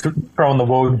 Throwing the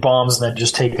woad bombs and then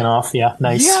just taking off. Yeah,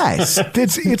 nice. Yes,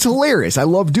 it's hilarious. I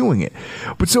love doing it.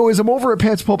 But so as I'm over at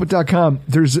patspulpit.com,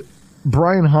 there's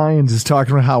Brian Hines is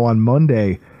talking about how on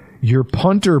Monday, your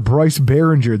punter, Bryce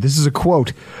Behringer, this is a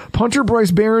quote, punter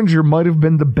Bryce Behringer might have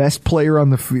been the best player on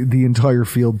the entire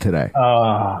field today.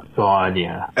 Oh, God,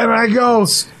 yeah. And I go,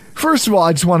 first of all,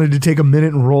 I just wanted to take a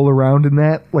minute and roll around in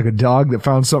that like a dog that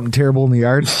found something terrible in the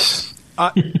yard.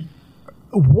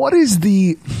 What is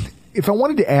if I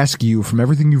wanted to ask you, from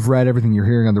everything you've read, everything you're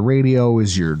hearing on the radio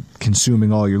as you're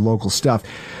consuming all your local stuff,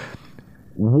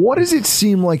 what does it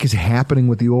seem like is happening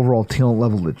with the overall talent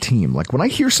level of the team? Like when I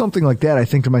hear something like that, I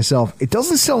think to myself, it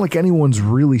doesn't sound like anyone's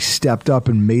really stepped up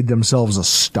and made themselves a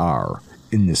star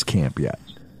in this camp yet.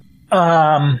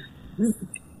 Yeah,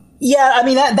 I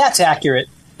mean, that's accurate.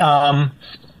 I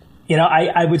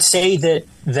would say that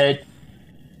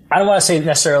I don't want to say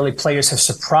necessarily players have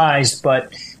surprised,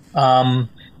 but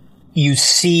you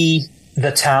see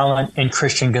the talent in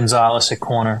Christian Gonzalez at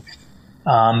corner.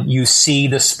 You see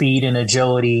the speed and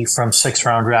agility from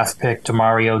 6th-round draft pick to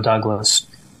Mario Douglas.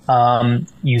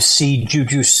 You see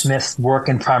Juju Smith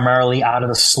working primarily out of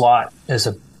the slot as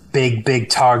a big, big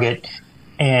target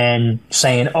and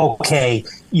saying, okay,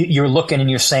 you're looking and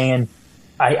you're saying,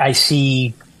 I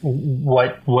see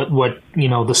what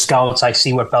the scouts, I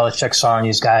see what Belichick saw in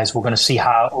these guys. We're going to see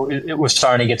we're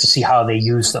starting to get to see how they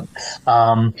use them.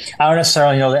 I don't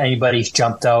necessarily know that anybody's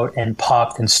jumped out and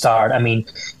popped and starred. I mean,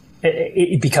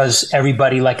 because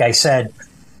everybody, like I said,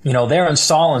 they're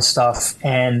installing stuff.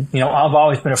 And, I've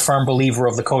always been a firm believer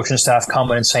of the coaching staff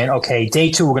coming and saying, okay,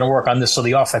 day 2, we're going to work on this so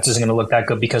the offense isn't going to look that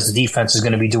good because the defense is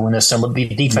going to be doing this and the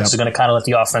defense is going to kind of let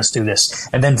the offense do this,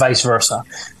 and then vice versa.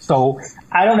 So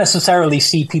I don't necessarily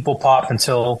see people pop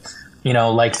until,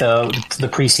 like the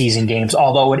preseason games,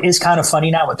 although it is kind of funny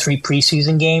now with 3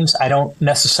 preseason games. I don't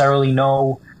necessarily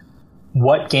know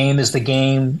what game is the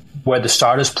game where the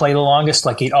starters play the longest.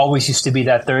 Like it always used to be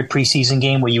that 3rd preseason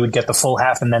game where you would get the full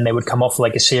half and then they would come up for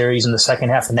like a series in the second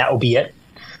half and that would be it.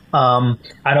 I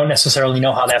don't necessarily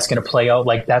know how that's going to play out.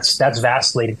 Like that's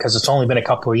vacillated because it's only been a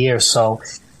couple of years. So,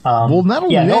 not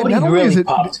only has it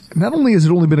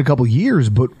only been a couple of years,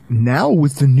 but now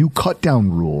with the new cut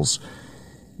down rules,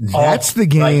 that's the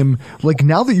game. Right. Like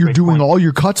now that you're doing all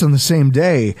your cuts on the same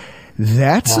day,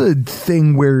 that's a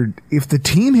thing where if the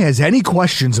team has any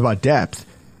questions about depth,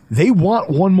 they want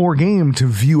one more game to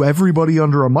view everybody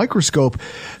under a microscope.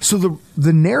 So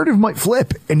the narrative might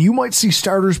flip and you might see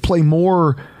starters play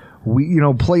more,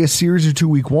 play a series or 2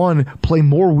 week 1, play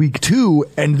more week 2,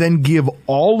 and then give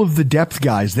all of the depth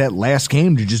guys that last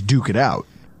game to just duke it out.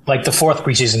 Like the 4th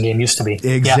preseason game used to be.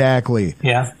 Exactly.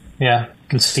 Yeah.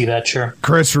 Can see that, sure.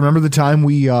 Chris, remember the time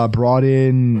we brought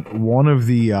in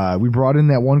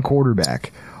that one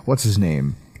quarterback? What's his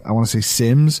name? I want to say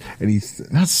Sims, and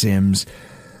not Sims.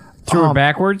 Threw it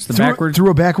backwards? Threw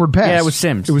a backward pass. Yeah, it was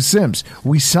Sims. It was Sims.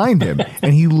 We signed him,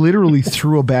 and he literally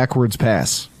threw a backwards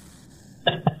pass.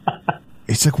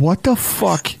 It's like, what the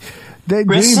fuck? That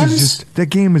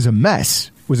game is a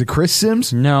mess. Was it Chris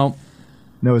Sims? No,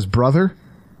 his brother?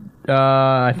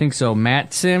 I think so.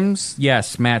 Matt Sims?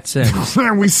 Yes, Matt Sims.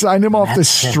 We signed him off the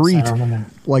street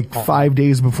like 5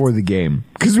 days before the game.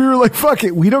 Because we were like, fuck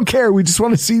it, we don't care. We just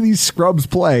want to see these scrubs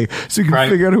play so we can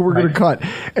figure out who we're going to cut.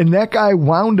 And that guy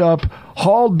wound up,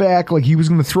 hauled back like he was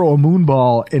going to throw a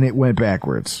moonball, and it went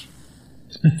backwards.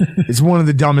 It's one of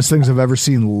the dumbest things I've ever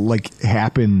seen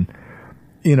happen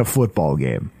in a football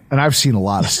game. And I've seen a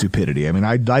lot of stupidity. I mean,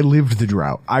 I lived the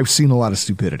drought. I've seen a lot of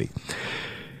stupidity.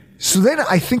 So then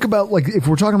I think about, if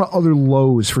we're talking about other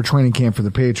lows for training camp for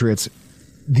the Patriots,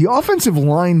 the offensive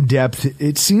line depth,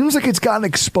 it seems like it's gotten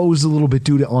exposed a little bit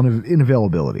due to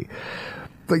inavailability.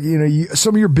 Like,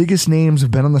 some of your biggest names have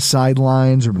been on the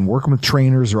sidelines or been working with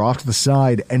trainers or off to the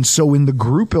side. And so in the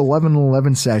group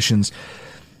 11-11 sessions,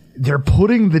 they're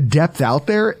putting the depth out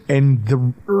there, and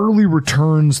the early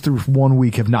returns through 1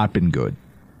 week have not been good.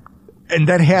 And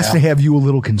that has to have you a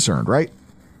little concerned, right?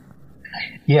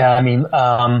 Yeah, I mean,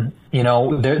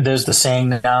 there's the saying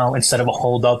now, instead of a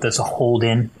holdout, there's a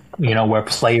hold-in, where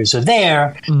players are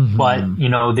there, but,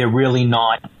 they're really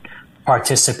not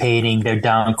participating. They're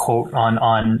down, quote,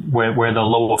 on where the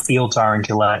lower fields are in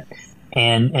Gillette.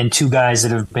 And two guys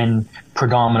that have been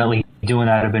predominantly doing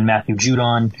that have been Matthew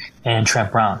Judon and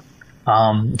Trent Brown.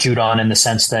 Judon in the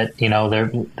sense that,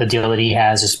 the deal that he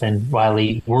has been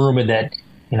widely rumored that,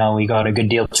 he got a good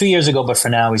deal 2 years ago, but for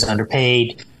now he's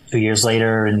underpaid. 2 years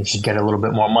later, and he should get a little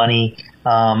bit more money.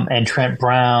 And Trent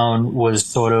Brown was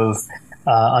sort of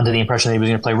under the impression that he was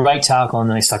going to play right tackle, and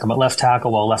then they stuck him at left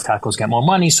tackle. Well, left tackles get more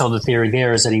money, so the theory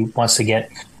there is that he wants to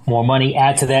get more money.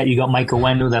 Add to that, you got Mike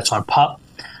Owendo, that's on PUP.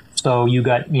 So you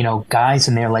got, guys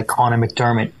in there like Connor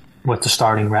McDermott with the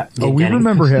starting rep. Oh, we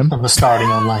remember him. From the starting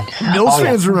online. Mills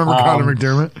fans remember Connor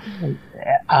McDermott.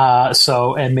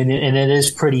 And it is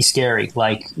pretty scary.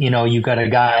 Like, you got a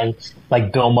guy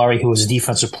like Bill Murray, who was a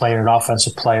defensive player and an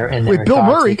offensive player, and Wait, Bill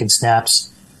Murray taking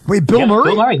snaps. Wait, Bill Murray?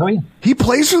 Bill Murray, who are you? He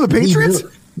plays for the Patriots?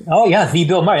 Oh, yeah, the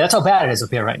Bill Murray. That's how bad it is up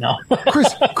here right now.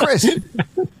 Chris,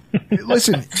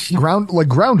 listen,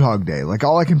 Groundhog Day. Like,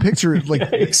 all I can picture is, like,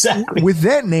 exactly. With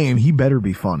that name, he better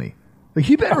be funny. Like,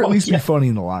 he better at least be funny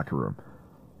in the locker room.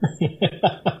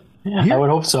 I would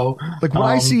hope so. Like, what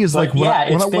I see is, like,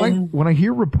 when I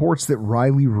hear reports that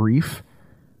Riley Reif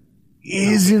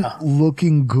isn't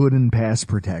looking good in pass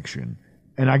protection,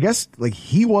 and I guess, like,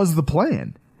 he was the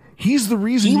plan. He's the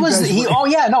reason. He was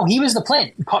the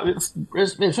plan.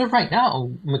 It's right now,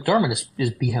 McDermott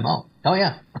is beat him out. Oh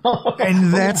yeah,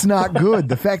 and that's not good.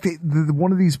 The fact that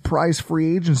one of these prize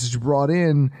free agents that you brought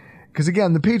in, because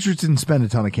again, the Patriots didn't spend a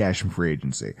ton of cash in free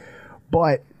agency,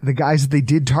 but the guys that they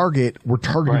did target were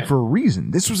targeted for a reason.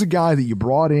 This was a guy that you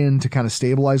brought in to kind of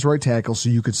stabilize right tackle, so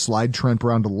you could slide Trent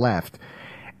Brown to left,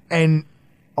 and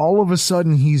all of a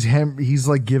sudden he's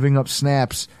like giving up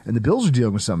snaps, and the Bills are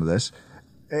dealing with some of this.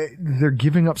 They're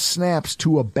giving up snaps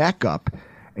to a backup,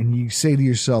 and you say to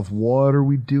yourself, what are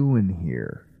we doing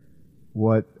here?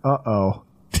 What? Uh-oh.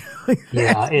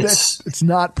 Yeah, it's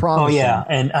not promising. Oh, yeah.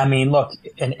 And I mean, look,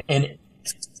 it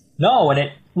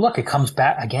comes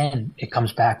back again. It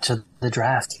comes back to the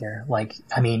draft here. Like,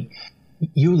 I mean,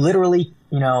 you literally,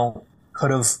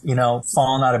 could have,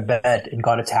 fallen out of bed and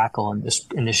got a tackle in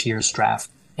this year's draft,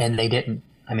 and they didn't.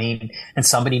 I mean, and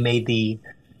somebody made the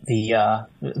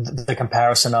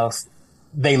comparison of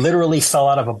they literally fell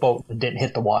out of a boat and didn't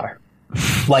hit the water.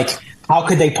 Like, how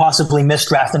could they possibly miss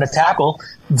drafting a tackle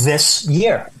this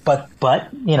year? But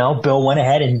Bill went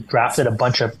ahead and drafted a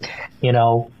bunch of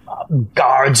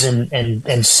guards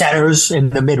and centers in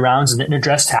the mid rounds and didn't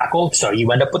address tackle. So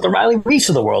you end up with the Riley Reese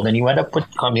of the world, and you end up with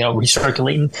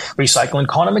recycling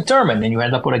Connor McDermott, and you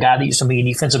end up with a guy that used to be a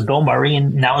defensive Bill Murray,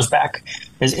 and now is back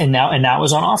and now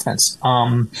is on offense.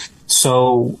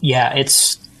 So yeah,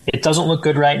 it doesn't look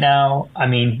good right now. I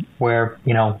mean, we're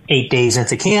 8 days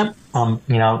into camp. I'm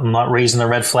not raising the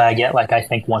red flag yet. Like, I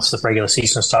think once the regular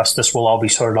season starts, this will all be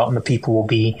sorted out and the people will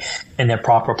be in their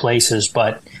proper places.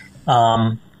 But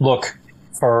look,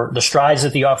 for the strides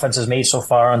that the offense has made so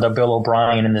far under Bill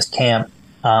O'Brien in this camp,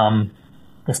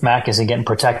 if Mac isn't getting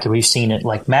protected, we've seen it.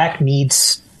 Like, Mac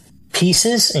needs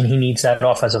pieces, and he needs that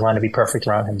offensive line to be perfect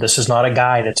around him. This is not a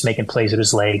guy that's making plays with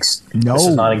his legs. No. This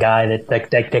is not a guy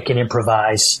that can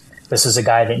improvise. This is a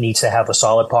guy that needs to have a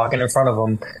solid pocket in front of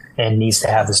him and needs to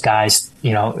have his guys,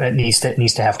 needs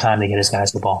to have time to get his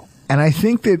guys the ball. And I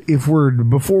think that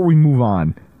before we move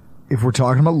on, if we're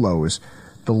talking about lows,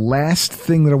 the last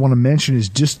thing that I want to mention is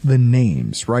just the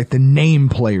names, right? The name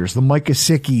players, the Mike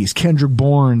Gesicki's, Kendrick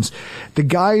Bournes, the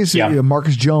guys,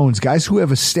 Marcus Jones, guys who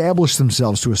have established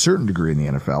themselves to a certain degree in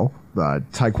the NFL.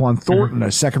 Tyquan Thornton,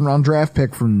 a second-round draft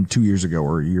pick from 2 years ago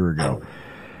or a year ago.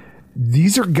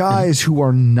 These are guys who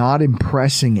are not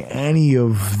impressing any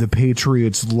of the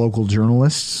Patriots' local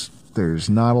journalists. There's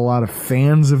not a lot of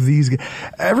fans of these guys.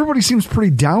 Everybody seems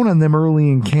pretty down on them early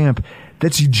in camp.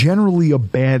 That's generally a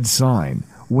bad sign.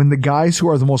 When the guys who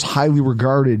are the most highly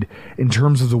regarded in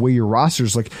terms of the way your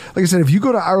roster's, like I said, if you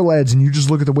go to our lads and you just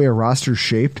look at the way a roster's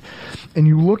shaped and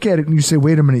you look at it and you say,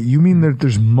 wait a minute, you mean that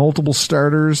there's multiple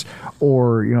starters,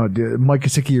 or, Mike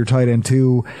Gesicki, your tight end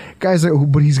too, guys,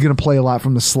 but he's going to play a lot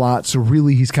from the slot. So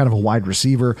really he's kind of a wide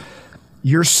receiver.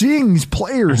 You're seeing these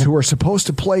players who are supposed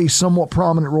to play somewhat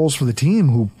prominent roles for the team,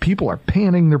 who people are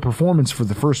panning their performance for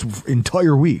the first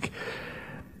entire week.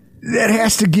 That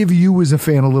has to give you as a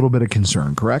fan a little bit of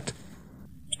concern, correct?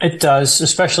 It does,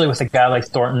 especially with a guy like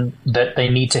Thornton that they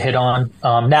need to hit on.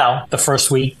 Now, the first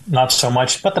week, not so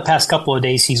much, but the past couple of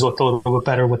days, he's looked a little bit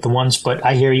better with the ones. But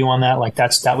I hear you on that. Like,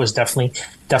 that was definitely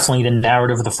the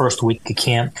narrative of the first week of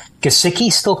camp.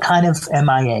 Gesicki's still kind of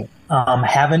MIA.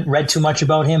 Haven't read too much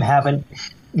about him. Haven't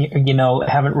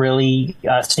really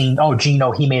seen,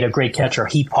 Gino, he made a great catch or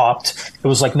he popped. It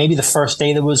was like maybe the first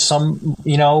day there was some,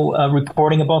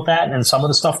 reporting about that and some of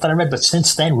the stuff that I read. But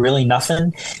since then, really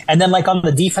nothing. And then like on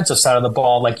the defensive side of the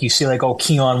ball, like you see like,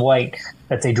 Keon White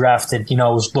that they drafted,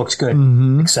 looks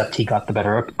good, except he got the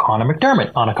better of Connor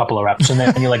McDermott on a couple of reps. And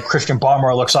then you're like, Christian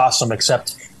Barmore looks awesome,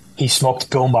 except he smoked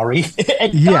Bill Murray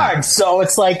at guard. So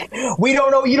it's like, you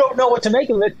don't know what to make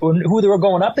of it, who they were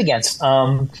going up against.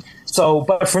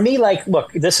 But for me, like,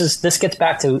 look, this gets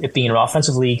back to it being an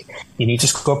offensive league. You need to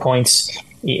score points.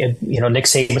 Nick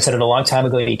Saban said it a long time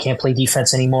ago. You can't play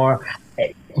defense anymore.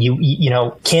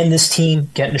 Can this team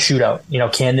get in a shootout?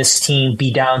 Can this team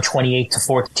be down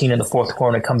 28-14 in the fourth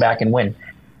quarter and come back and win?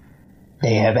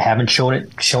 They haven't shown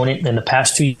it in the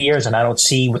past 2 years, and I don't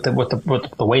see with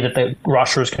the way that the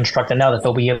roster is constructed now that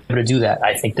they'll be able to do that.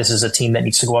 I think this is a team that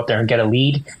needs to go out there and get a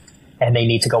lead, and they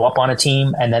need to go up on a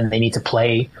team, and then they need to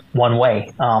play one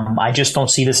way. I just don't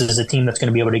see this as a team that's going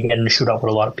to be able to get in a shootout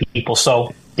with a lot of people.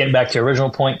 So getting back to your original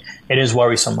point, it is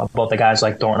worrisome about the guys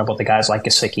like Thornton, about the guys like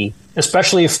Gesicki,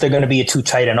 especially if they're going to be a too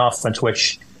tight an offense,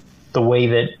 which the way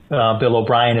that Bill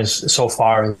O'Brien is so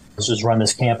far has run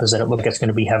this camp is that it looks like it's going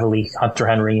to be heavily Hunter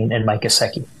Henry and Mike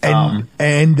Gesicki.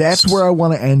 And that's where I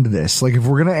want to end this. Like, if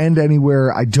we're going to end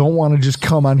anywhere, I don't want to just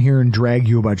come on here and drag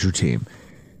you about your team.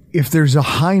 If there's a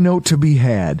high note to be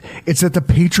had, it's that the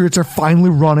Patriots are finally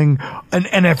running an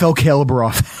NFL caliber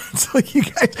offense. Like, you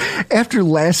guys, after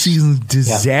last season's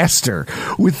disaster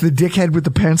with the dickhead with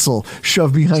the pencil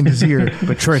shoved behind his ear,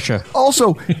 Patricia.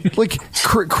 Also, like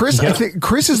Chris, I think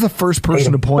Chris is the first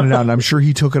person to point it out, and I'm sure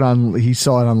he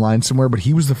saw it online somewhere, but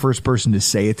he was the first person to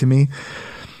say it to me.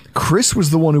 Chris was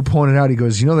the one who pointed out. He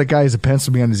goes, that guy has a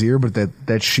pencil behind his ear, but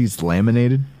that sheet's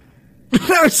laminated.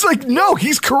 I was like, no,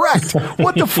 he's correct.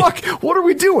 What the fuck? What are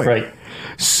we doing? Right.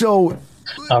 So,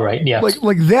 all right, yeah.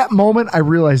 Like that moment, I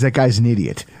realized that guy's an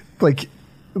idiot. Like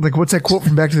what's that quote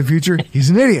from Back to the Future? He's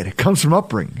an idiot. It comes from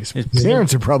upbringing. His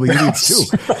parents are probably idiots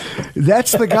too.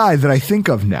 That's the guy that I think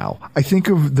of now. I think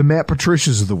of the Matt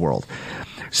Patricias of the world.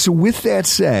 So with that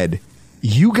said,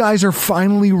 you guys are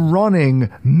finally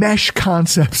running mesh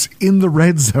concepts in the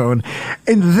red zone.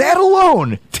 And that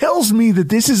alone tells me that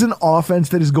this is an offense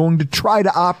that is going to try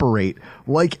to operate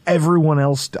like everyone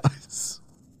else does.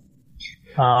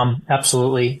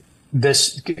 Absolutely.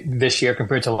 This year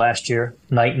compared to last year,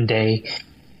 night and day.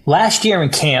 Last year in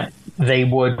camp, they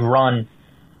would run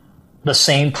the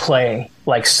same play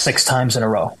like 6 times in a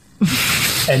row.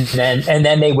 And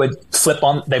then they would flip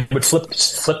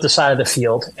the side of the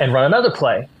field and run another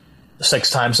play 6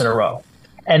 times in a row.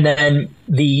 And then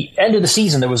the end of the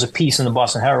season, there was a piece in the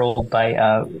Boston Herald by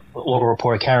local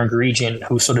reporter Karen Garigian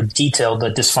who sort of detailed the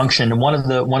dysfunction. And one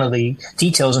of the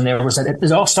details in there was that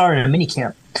it all started in a mini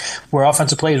camp where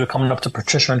offensive players were coming up to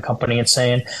Patricia and company and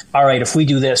saying, all right, if we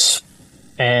do this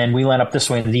and we line up this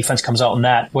way and the defense comes out in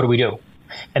that, what do we do?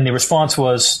 And the response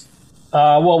was,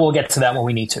 well, we'll get to that when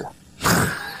we need to.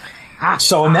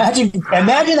 So imagine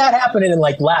that happening in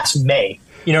like last May.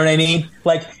 You know what I mean?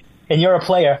 Like, and you're a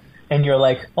player and you're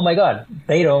like, oh my God,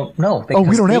 they don't know.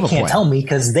 We don't have a plan. They can't tell me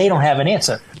because they don't have an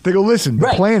answer. They go, listen, the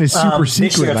plan is super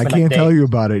secret. I can't tell you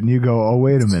about it. And you go, oh,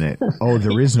 wait a minute. Oh,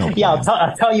 there is no plan. Yeah,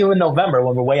 I'll tell you in November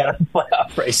when we're way out of the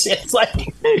playoff race. It's like,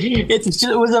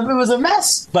 it was a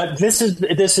mess. But this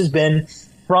has been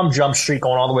from Jump Street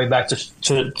going all the way back to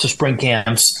spring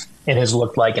camps. It has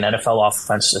looked like an NFL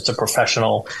offense. It's a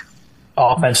professional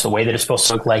offense, the way that it's supposed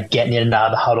to look like, getting in and out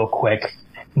of the huddle quick,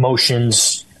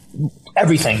 motions,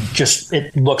 everything. Just,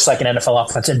 it looks like an NFL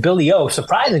offense. And Billy O,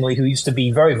 surprisingly, who used to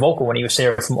be very vocal when he was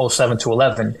there from 07 to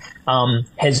 11,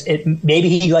 maybe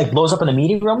he like blows up in the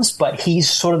meeting rooms, but he's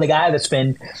sort of the guy that's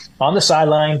been on the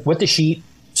sideline with the sheet,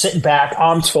 sitting back,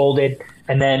 arms folded,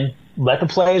 and then let the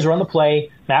players run the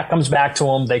play. Matt comes back to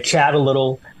him. They chat a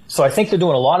little. So I think they're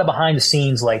doing a lot of behind the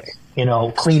scenes, like,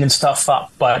 cleaning stuff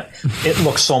up, but it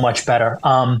looks so much better.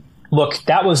 Look,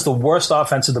 that was the worst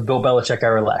offense of the Bill Belichick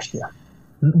era last year,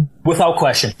 without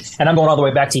question. And I'm going all the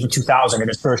way back to even 2000 in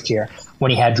his first year when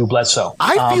he had Drew Bledsoe.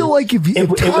 I feel like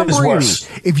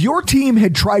if your team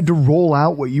had tried to roll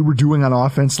out what you were doing on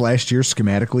offense last year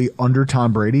schematically under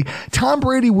Tom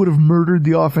Brady would have murdered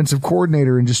the offensive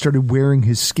coordinator and just started wearing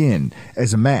his skin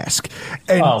as a mask.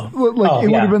 And it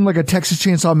would have been like a Texas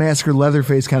Chainsaw Massacre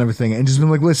Leatherface kind of a thing, and just been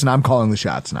like, listen, I'm calling the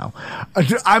shots now.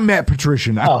 I'm Matt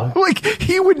Patricia now. Like,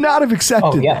 he would not have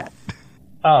accepted that.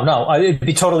 Oh, no. I'm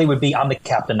the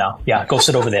captain now. Yeah, go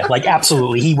sit over there. Like,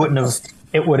 absolutely. He wouldn't have.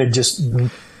 It would have just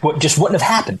wouldn't have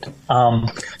happened.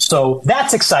 So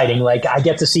that's exciting. Like, I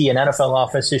get to see an NFL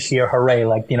offense this year. Hooray.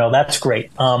 Like, that's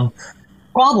great.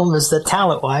 Problem is that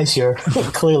talent-wise, you're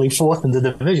clearly fourth in the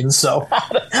division, so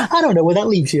I don't know where that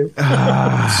leaves you.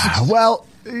 Well,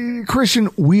 Christian,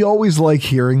 we always like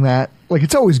hearing that. Like,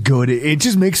 it's always good. It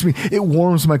just makes me, it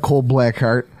warms my cold black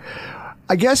heart.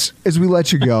 I guess as we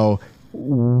let you go,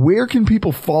 where can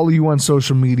people follow you on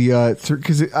social media?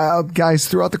 Because guys,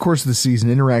 throughout the course of the season,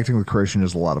 interacting with Christian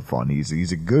is a lot of fun.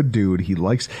 He's a good dude.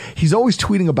 He's always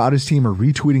tweeting about his team or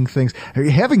retweeting things.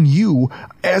 Having you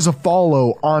as a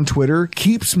follow on Twitter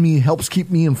helps keep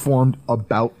me informed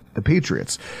about the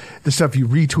Patriots. The stuff you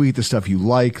retweet, the stuff you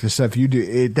like, the stuff you do,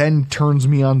 it then turns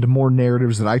me on to more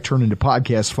narratives that I turn into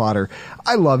podcast fodder.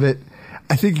 I love it.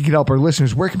 I think it can help our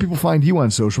listeners. Where can people find you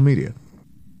on social media?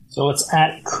 So it's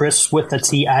at Chris with the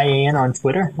TIAN on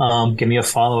Twitter. Give me a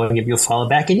follow and give you a follow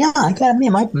back. And yeah, I got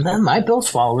my Bills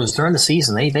followers during the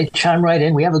season. They chime right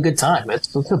in. We have a good time.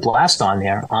 It's a blast on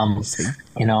there. I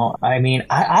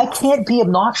can't be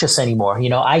obnoxious anymore.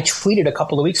 I tweeted a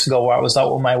couple of weeks ago where I was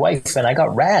out with my wife and I got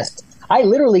razzed. I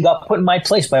literally got put in my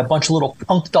place by a bunch of little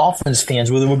punk Dolphins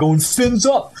fans where they were going, fins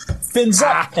up.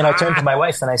 And I turned to my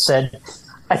wife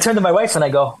and I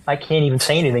go, I can't even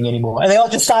say anything anymore. And they all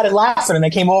just started laughing and they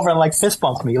came over and fist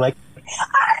bumped me. I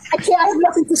have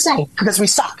nothing to say because we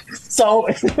suck. So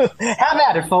have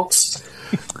at it, folks.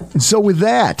 So with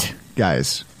that,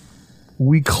 guys,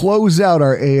 we close out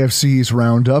our AFC's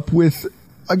roundup with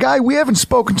a guy we haven't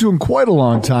spoken to in quite a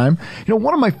long time.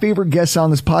 One of my favorite guests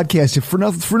on this podcast, if for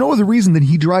no other reason than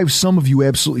he drives some of you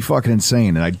absolutely fucking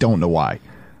insane, and I don't know why.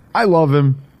 I love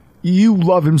him. You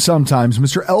love him sometimes.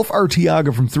 Mr. Elf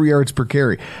Artiaga from 3 Yards Per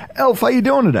Carry. Elf, how you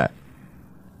doing today?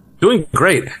 Doing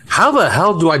great. How the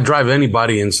hell do I drive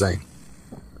anybody insane?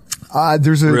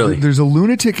 There's a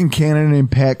lunatic in Canada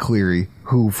named Pat Cleary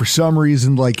who, for some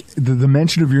reason, the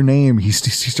mention of your name, he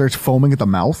starts foaming at the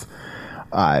mouth.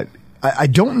 I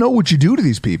don't know what you do to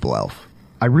these people, Elf.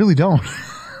 I really don't.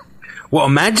 Well,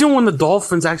 imagine when the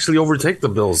Dolphins actually overtake the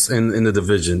Bills in the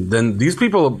division. Then these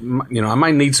people, I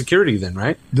might need security then,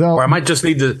 right? No. Or I might just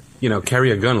need to,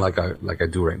 carry a gun like I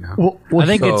do right now. Well, I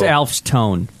think it's Alf's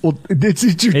tone. Well,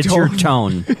 it's your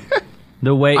tone.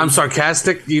 The way I'm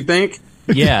sarcastic, you think?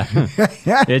 Yeah.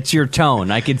 It's your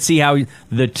tone. I can see how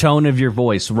the tone of your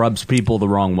voice rubs people the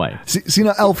wrong way. See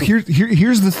now, Elf, here's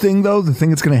the thing, though. The thing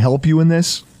that's going to help you in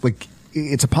this,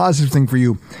 it's a positive thing for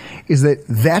you, is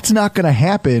that's not going to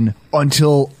happen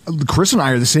until Chris and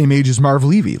I are the same age as Marv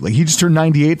Levy. He just turned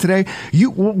 98 today.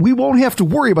 We won't have to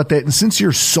worry about that. And since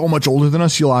you're so much older than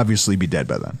us, you'll obviously be dead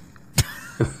by then.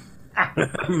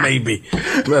 Maybe.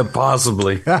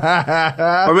 Possibly.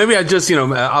 Or maybe I just,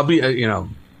 I'll be,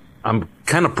 I'm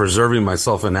kind of preserving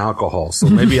myself in alcohol. So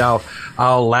maybe I'll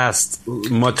last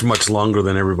much, much longer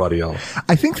than everybody else.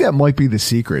 I think that might be the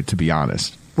secret, to be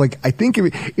honest. I think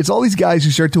it's all these guys who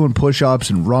start doing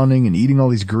push-ups and running and eating all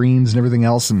these greens and everything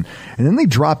else, and then they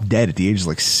drop dead at the age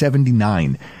of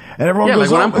 79. And everyone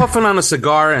goes, when I'm puffing on a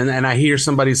cigar and I hear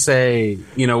somebody say,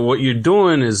 what you're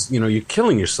doing is, you're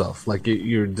killing yourself,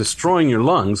 you're destroying your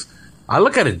lungs. I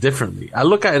look at it differently. I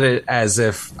look at it as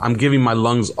if I'm giving my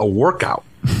lungs a workout.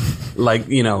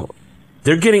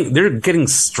 They're getting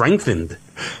strengthened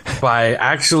by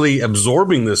actually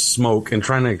absorbing this smoke and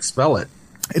trying to expel it.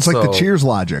 It's like the Cheers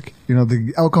logic.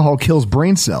 The alcohol kills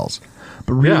brain cells.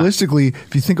 But realistically,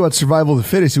 if you think about survival of the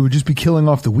fittest, it would just be killing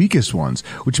off the weakest ones,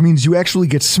 which means you actually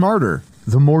get smarter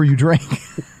the more you drink.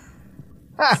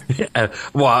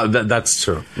 Well, that's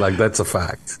true. That's a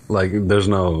fact. There's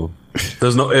no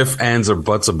ifs, ands, or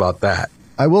buts about that.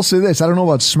 I will say this. I don't know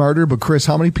about smarter, but Chris,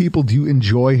 how many people do you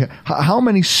enjoy? How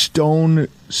many stone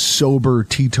sober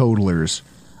teetotalers?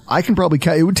 I can probably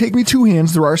count. It would take me 2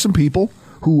 hands. There are some people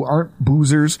who aren't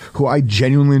boozers, who I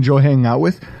genuinely enjoy hanging out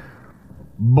with,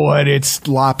 but it's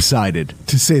lopsided,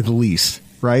 to say the least,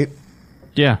 right?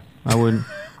 Yeah, I would.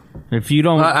 If you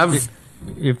don't,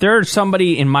 if there's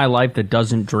somebody in my life that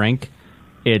doesn't drink,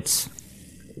 it's,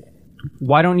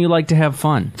 why don't you like to have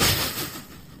fun?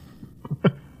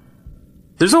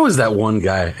 There's always that one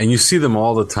guy, and you see them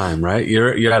all the time, right?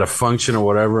 You're at a function or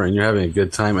whatever, and you're having a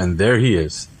good time, and there he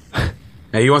is.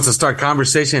 And he wants to start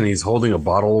conversation, and he's holding a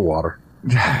bottle of water.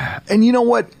 And you know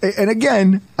what? And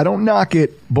again, I don't knock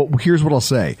it, but here's what I'll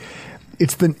say.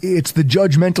 It's the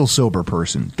judgmental sober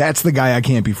person. That's the guy I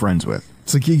can't be friends with.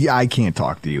 It's I can't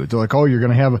talk to you. They're like, oh, you're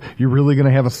really going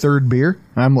to have a third beer?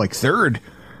 And I'm like, third?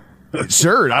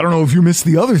 Sir, I don't know if you missed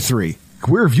the other 3.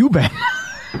 Where have you been?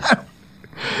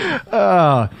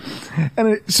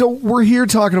 So we're here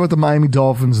talking about the Miami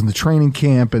Dolphins and the training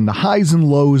camp and the highs and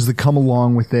lows that come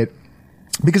along with it.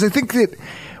 Because I think that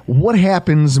what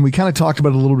happens, and we kind of talked about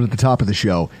it a little bit at the top of the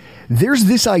show, there's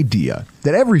this idea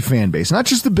that every fan base, not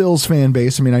just the Bills fan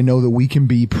base, I mean, I know that we can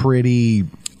be pretty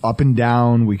up and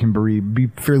down, we can be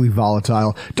fairly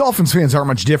volatile. Dolphins fans aren't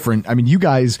much different. I mean, you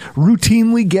guys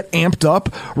routinely get amped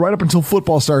up right up until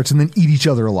football starts and then eat each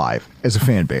other alive as a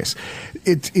fan base.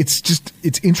 It's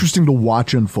interesting to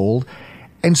watch unfold.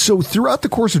 And so throughout the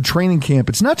course of training camp,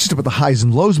 it's not just about the highs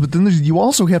and lows, but then you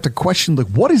also have to question, like,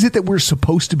 what is it that we're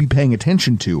supposed to be paying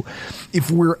attention to if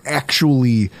we're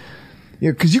actually,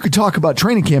 because you could talk about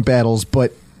training camp battles,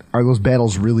 but are those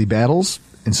battles really battles?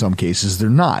 In some cases, they're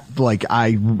not. Like,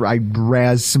 I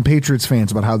razz some Patriots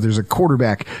fans about how there's a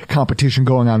quarterback competition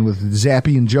going on with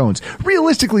Zappe and Jones.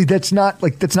 Realistically, that's not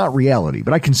reality,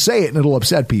 but I can say it and it'll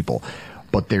upset people.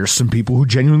 But there's some people who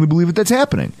genuinely believe that's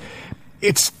happening.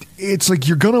 It's like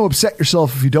you're going to upset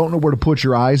yourself if you don't know where to put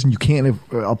your eyes and you can't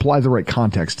apply the right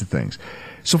context to things.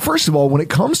 So first of all, when it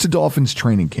comes to Dolphins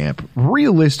training camp,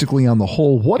 realistically on the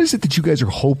whole, what is it that you guys are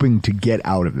hoping to get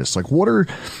out of this? Like,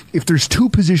 if there's two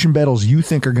position battles you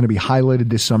think are going to be highlighted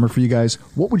this summer for you guys,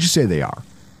 what would you say they are?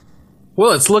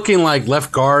 Well, it's looking like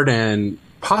left guard and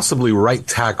possibly right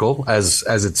tackle, as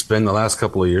it's been the last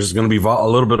couple of years. It's going to be a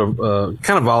little bit of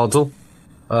kind of volatile.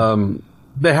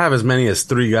 They have as many as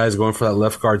 3 guys going for that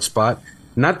left guard spot.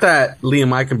 Not that Liam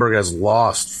Eichenberg has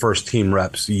lost first team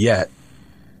reps yet,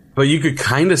 but you could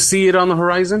kind of see it on the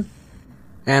horizon.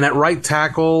 And at right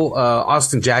tackle,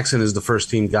 Austin Jackson is the first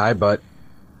team guy, but,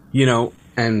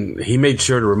 and he made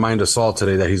sure to remind us all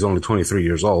today that he's only 23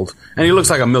 years old. And he looks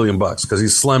like $1 million because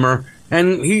he's slimmer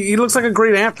and he looks like a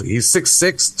great athlete. He's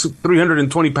 6'6",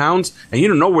 320 pounds, and you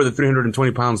don't know where the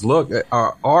 320 pounds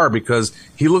are because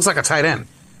he looks like a tight end.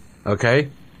 Okay?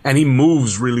 And he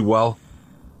moves really well.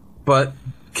 But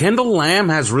Kendall Lamb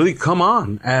has really come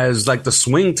on as like the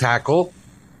swing tackle,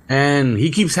 and he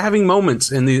keeps having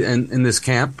moments in this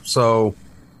camp. So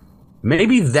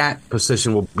maybe that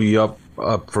position will be up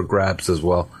for grabs as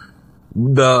well.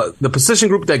 The position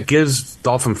group that gives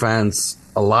Dolphin fans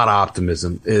a lot of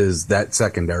optimism is that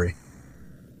secondary,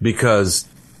 because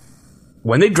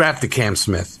when they drafted Cam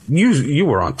Smith, you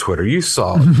were on Twitter. You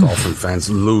saw Dolphin fans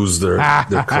lose their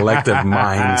collective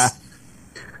minds.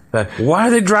 Why are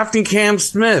they drafting Cam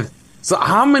Smith? So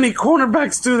how many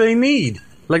cornerbacks do they need?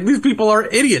 Like, these people are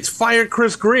idiots. Fire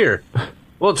Chris Greer.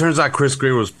 Well, it turns out Chris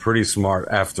Greer was pretty smart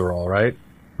after all, right?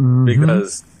 Mm-hmm.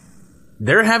 Because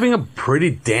they're having a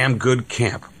pretty damn good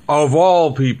camp. Of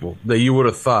all people that you would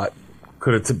have thought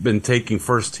could have been taking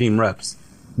first team reps,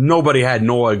 nobody had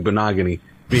Noah Igbenogany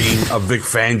being a Vic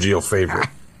Fangio favorite.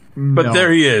 But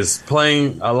there he is,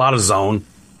 playing a lot of zone.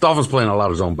 Dolphins playing a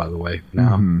lot of zone, by the way,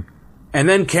 now. Mm-hmm. And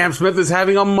then Cam Smith is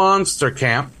having a monster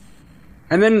camp.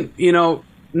 And then,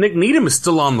 Nick Needham is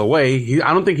still on the way.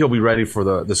 I don't think he'll be ready for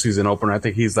the season opener. I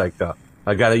think he's like a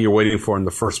guy that you're waiting for in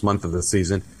the first month of the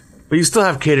season. But you still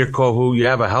have Kader Kohu. You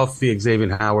have a healthy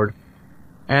Xavier Howard.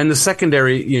 And the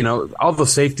secondary, all the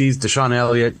safeties, Deshaun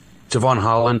Elliott, Javon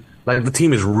Holland, like, the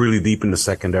team is really deep in the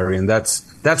secondary. And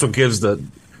that's what gives the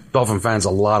Dolphin fans a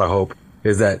lot of hope,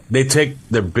 is that they take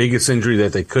their biggest injury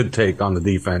that they could take on the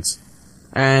defense.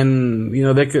 And,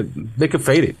 they could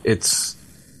fade it. It's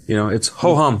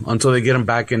ho-hum until they get him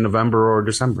back in November or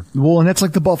December. Well, and that's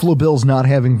like the Buffalo Bills not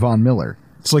having Von Miller.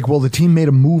 It's like, well, the team made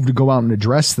a move to go out and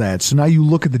address that. So now you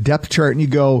look at the depth chart and you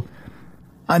go,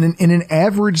 in an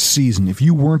average season, if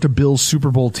you weren't a Bills Super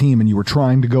Bowl team and you were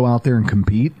trying to go out there and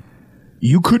compete,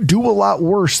 you could do a lot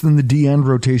worse than the D-end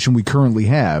rotation we currently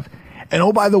have. And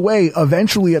oh, by the way,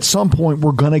 eventually at some point,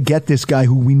 we're going to get this guy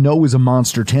who we know is a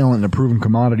monster talent and a proven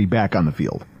commodity back on the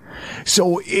field.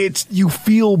 So you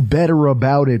feel better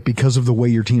about it because of the way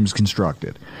your team's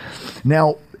constructed.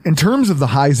 Now, in terms of the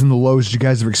highs and the lows you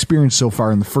guys have experienced so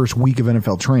far in the first week of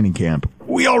NFL training camp,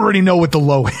 we already know what the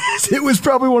low is. It was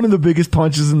probably one of the biggest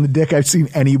punches in the dick I've seen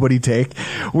anybody take,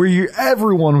 where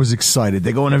everyone was excited.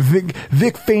 They go in a Vic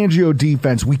Fangio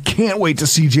defense. We can't wait to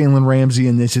see Jalen Ramsey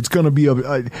in this. It's going to be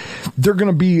they're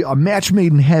going to be a match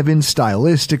made in heaven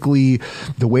stylistically,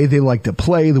 the way they like to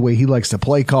play, the way he likes to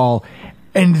play call.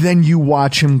 And then you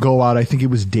watch him go out. I think it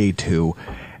was day 2.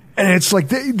 And it's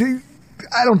like,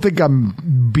 I don't think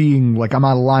I'm being like, I'm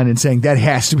out of line in saying that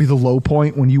has to be the low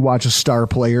point when you watch a star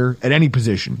player at any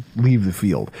position leave the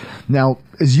field. Now,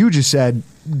 as you just said,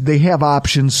 they have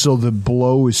options, so the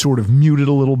blow is sort of muted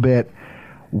a little bit.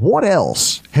 What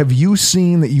else have you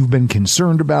seen that you've been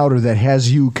concerned about, or that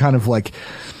has you kind of like,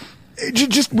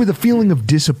 just with a feeling of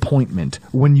disappointment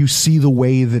when you see the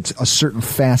way that a certain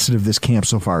facet of this camp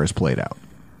so far has played out?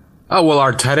 Oh, well,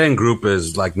 our tight end group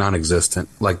is like non-existent.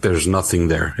 Like, there's nothing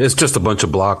there. It's just a bunch of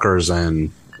blockers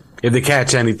and if they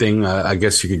catch anything, I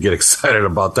guess you could get excited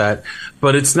about that.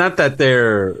 But it's not that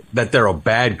they're a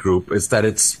bad group. It's that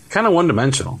it's kind of one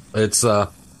dimensional. It's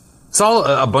all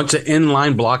a bunch of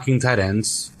inline blocking tight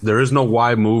ends. There is no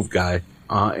wide move guy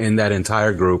in that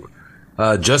entire group.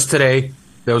 Just today,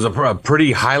 there was a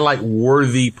pretty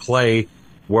highlight-worthy play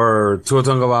where Tua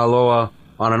Tagovailoa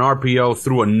on an RPO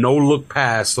threw a no-look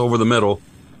pass over the middle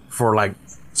for like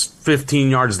 15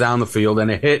 yards down the field,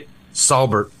 and it hit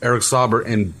Eric Saubert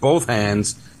in both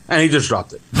hands, and he just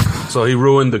dropped it. So he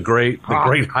ruined the great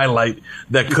highlight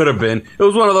that could have been. It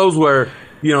was one of those where,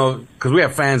 because we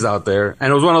have fans out there,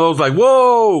 and it was one of those like,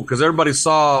 whoa, because everybody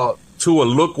saw Tua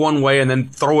look one way and then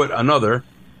throw it another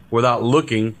without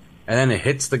looking, and then it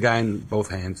hits the guy in both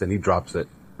hands, and he drops it.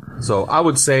 So I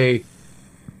would say,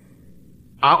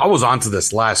 I was onto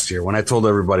this last year when I told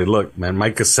everybody, look, man,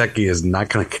 Mike Gesicki is not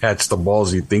going to catch the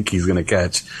balls you think he's going to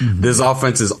catch. Mm-hmm. This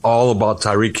offense is all about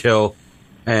Tyreek Hill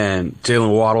and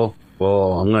Jalen Waddle.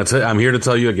 Well, I'm here to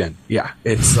tell you again. Yeah,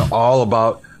 it's all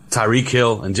about Tyreek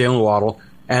Hill and Jalen Waddle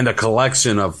and a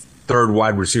collection of third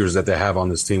wide receivers that they have on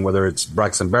this team, whether it's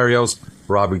Braxton Berrios,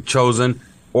 Robbie Chosen,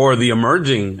 or the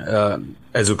emerging Eric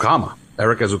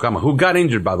Ezukama, who got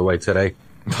injured, by the way, today.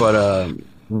 But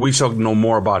we shall know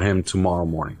more about him tomorrow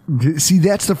morning. See,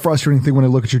 that's the frustrating thing when I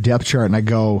look at your depth chart and I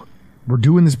go, we're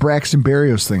doing this Braxton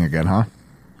Berrios thing again, huh?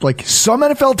 Like, some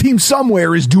NFL team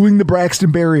somewhere is doing the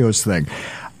Braxton Berrios thing.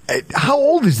 How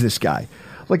old is this guy?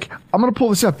 Like, I'm going to pull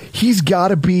this up. He's got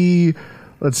to be,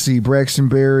 let's see, Braxton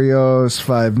Berrios,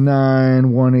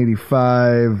 5'9",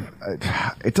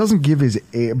 185. It doesn't give his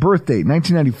birth date,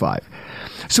 1995.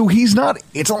 So it's not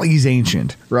like he's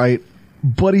ancient, right?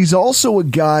 But he's also a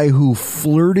guy who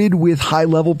flirted with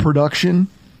high-level production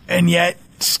and yet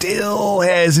still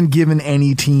hasn't given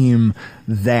any team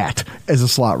that as a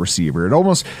slot receiver. It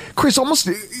almost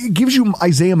gives you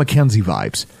Isaiah McKenzie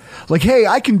vibes. Like, hey,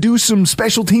 I can do some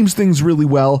special teams things really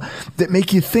well that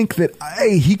make you think that,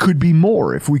 hey, he could be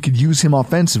more if we could use him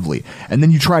offensively. And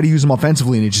then you try to use him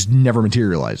offensively and it just never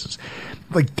materializes.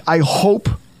 Like, I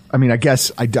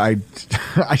guess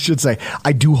I should say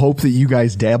I do hope that you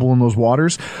guys dabble in those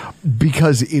waters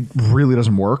because it really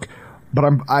doesn't work. But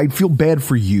I feel bad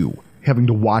for you having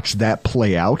to watch that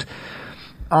play out.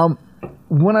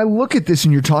 When I look at this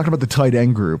and you're talking about the tight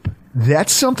end group,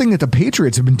 that's something that the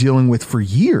Patriots have been dealing with for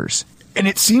years. And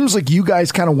it seems like you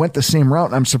guys kind of went the same route.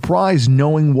 And I'm surprised,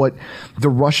 knowing what the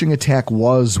rushing attack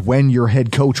was when your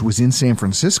head coach was in San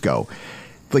Francisco,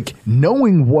 like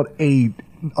knowing what a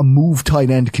move tight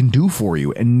end can do for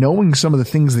you and knowing some of the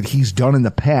things that he's done in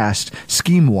the past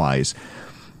scheme-wise,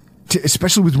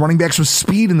 especially with running backs with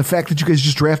speed and the fact that you guys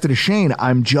just drafted a Shane,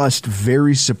 I'm just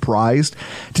very surprised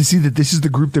to see that this is the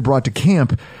group they brought to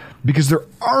camp, because there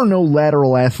are no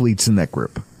lateral athletes in that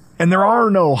group. And there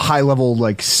are no high-level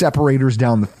like separators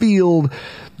down the field.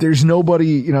 There's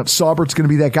nobody, Saubert's going to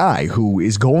be that guy who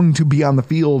is going to be on the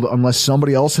field unless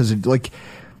somebody else has it. Like,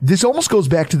 this almost goes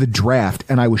back to the draft,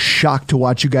 and I was shocked to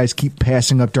watch you guys keep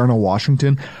passing up Darnell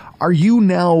Washington. Are you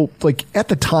now, like, at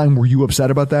the time, were you upset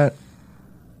about that?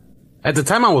 At the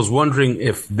time, I was wondering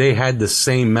if they had the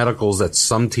same medicals that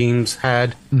some teams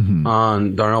had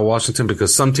on Darnell Washington,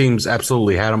 because some teams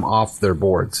absolutely had him off their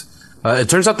boards. It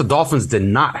turns out the Dolphins did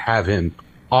not have him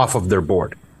off of their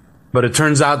board. But it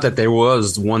turns out that there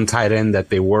was one tight end that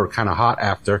they were kind of hot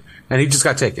after, and he just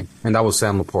got taken, and that was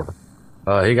Sam Laporta.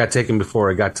 He got taken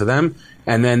before it got to them,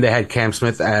 and then they had Cam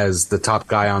Smith as the top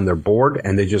guy on their board,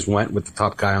 and they just went with the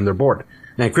top guy on their board.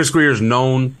 And Chris Greer is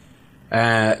known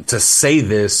to say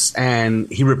this, and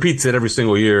he repeats it every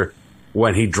single year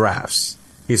when he drafts.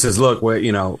 He says, look,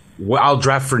 I'll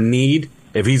draft for need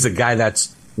if he's a guy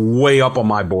that's way up on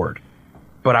my board,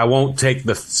 but I won't take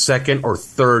the second or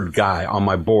third guy on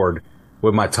my board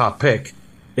with my top pick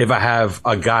if I have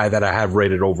a guy that I have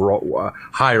rated overall,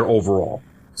 higher overall.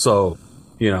 So,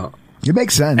 it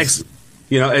makes sense.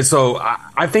 And so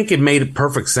I think it made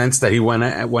perfect sense that he went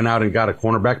out and got a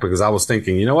cornerback, because I was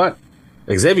thinking, you know what?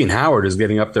 Xavier Howard is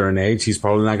getting up there in age. He's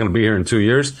probably not going to be here in 2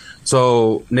 years.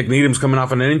 So Nick Needham's coming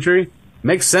off an injury.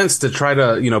 Makes sense to try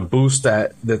to, boost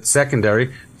that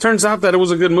secondary. Turns out that it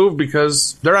was a good move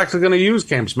because they're actually going to use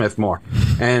Cam Smith more.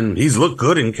 And he's looked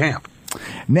good in camp.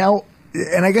 Now,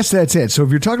 and I guess that's it. So if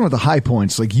you're talking about the high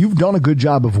points, like, you've done a good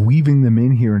job of weaving them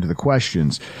in here into the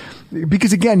questions.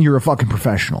 Because, again, you're a fucking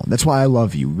professional. That's why I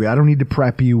love you. I don't need to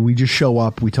prep you. We just show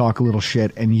up, we talk a little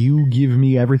shit, and you give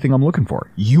me everything I'm looking for.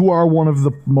 You are one of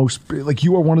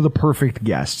the perfect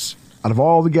guests out of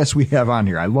all the guests we have on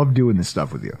here. I love doing this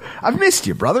stuff with you. I've missed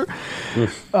you, brother.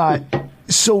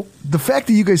 So the fact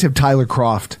that you guys have Tyler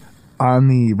Kroft on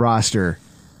the roster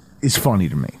is funny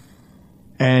to me.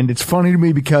 And it's funny to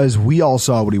me because we all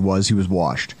saw what he was. He was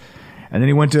washed. And then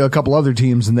he went to a couple other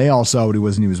teams, and they all saw what he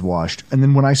was, and he was washed. And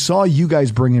then when I saw you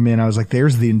guys bring him in, I was like,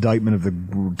 there's the indictment of the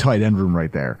tight end room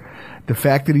right there. The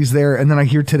fact that he's there, and then I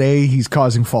hear today he's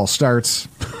causing false starts.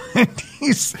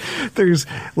 It's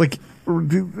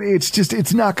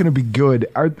not going to be good.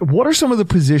 What are some of the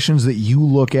positions that you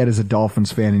look at as a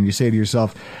Dolphins fan and you say to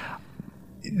yourself,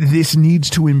 this needs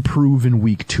to improve in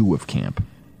week 2 of camp?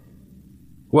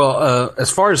 Well,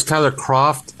 as far as Tyler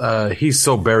Kroft, he's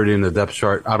so buried in the depth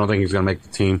chart, I don't think he's going to make the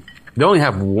team. They only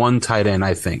have one tight end,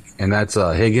 I think, and that's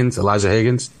Elijah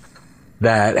Higgins,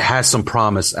 that has some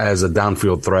promise as a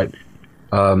downfield threat.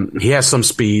 He has some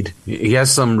speed. He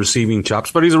has some receiving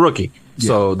chops, but he's a rookie. Yeah.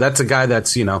 So that's a guy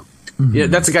that's,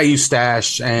 that's a guy you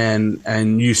stash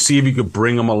and you see if you could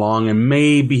bring him along, and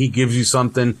maybe he gives you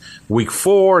something week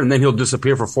 4, and then he'll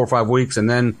disappear for 4 or 5 weeks, and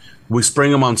then we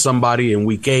spring him on somebody in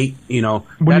week 8.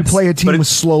 When you play a team with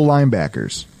slow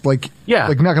linebackers,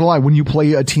 not gonna lie, when you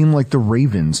play a team like the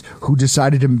Ravens, who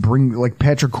decided to bring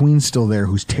Patrick Queen's still there,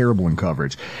 who's terrible in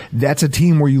coverage, that's a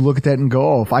team where you look at that and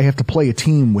go, oh, if I have to play a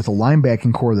team with a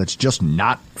linebacking core that's just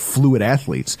not fluid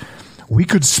athletes, we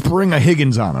could spring a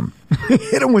Higgins on him,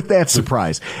 hit him with that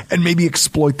surprise, and maybe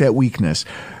exploit that weakness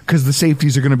because the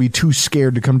safeties are going to be too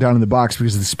scared to come down in the box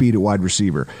because of the speed at wide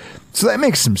receiver. So that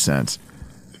makes some sense.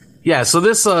 Yeah, so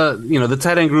this, the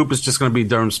tight end group is just going to be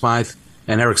Durham Smythe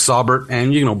and Eric Saubert,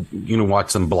 and you can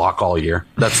watch them block all year.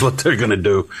 That's what they're going to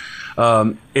do.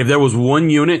 If there was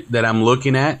one unit that I'm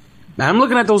looking at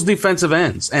those defensive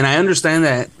ends, and I understand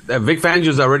that Vic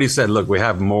Fangio's already said, look, we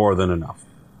have more than enough.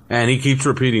 And he keeps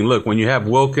repeating, look, when you have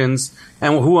Wilkins,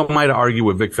 and who am I to argue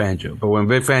with Vic Fangio? But when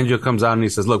Vic Fangio comes out and he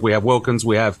says, look, we have Wilkins,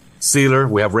 we have Sealer,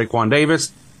 we have Raekwon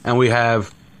Davis, and we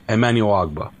have Emmanuel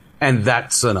Ogbah. And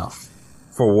that's enough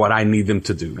for what I need them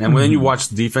to do. And when you watch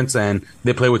the defense and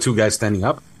they play with 2 guys standing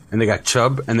up, and they got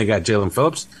Chubb and they got Jalen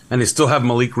Phillips, and they still have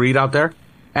Malik Reed out there,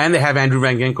 and they have Andrew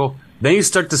Van Ginkel, then you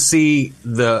start to see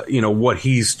what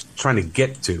he's trying to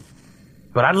get to.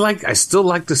 But I still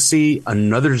like to see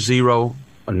another zero,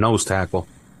 a nose tackle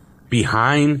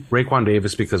behind Raekwon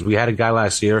Davis, because we had a guy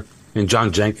last year in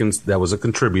John Jenkins that was a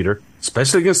contributor,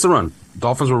 especially against the run.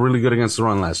 Dolphins were really good against the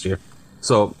run last year.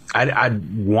 So I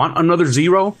want another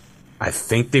zero. I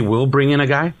think they will bring in a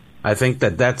guy. I think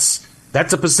that's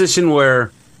a position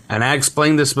where, and I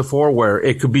explained this before, where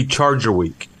it could be Charger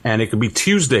week and it could be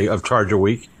Tuesday of Charger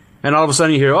week. And all of a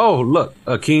sudden you hear, oh, look,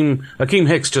 Akeem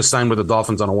Hicks just signed with the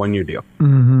Dolphins on a 1-year deal.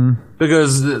 Mm-hmm.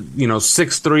 Because,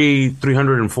 6'3",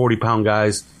 340-pound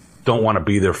guys don't want to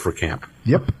be there for camp.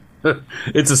 Yep.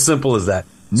 It's as simple as that.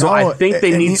 So I think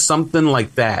they need something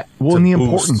like that. Well, and the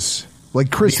importance.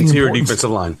 Chris, the interior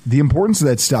defensive line. The importance of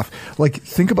that stuff.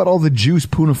 Think about all the juice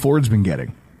Poona Ford's been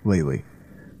getting lately.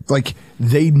 We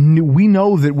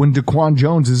know that when Daquan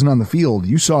Jones isn't on the field,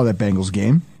 you saw that Bengals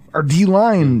game, our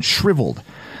D-line shriveled.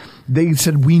 They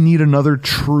said, we need another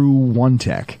true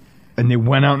one-tech. And they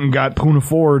went out and got Poona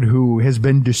Ford, who has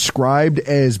been described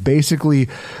as basically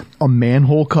a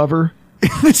manhole cover, in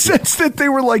the sense that they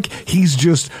were he's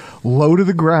just low to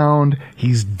the ground,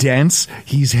 he's dense,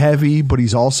 he's heavy, but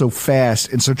he's also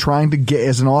fast. And so trying to get,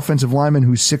 as an offensive lineman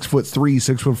who's 6'3",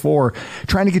 6'4",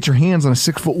 trying to get your hands on a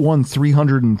 6'1",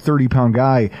 330-pound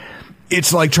guy,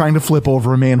 it's like trying to flip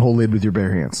over a manhole lid with your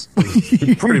bare hands.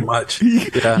 Pretty much.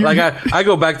 Yeah. I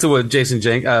go back to what Jason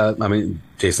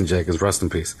Jenkins, rest in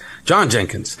peace. John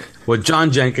Jenkins. What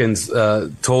John Jenkins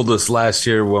told us last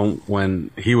year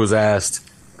when he was asked,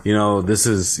 this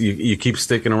is, you keep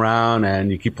sticking around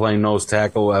and you keep playing nose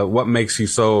tackle. What makes you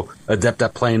so adept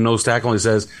at playing nose tackle? And he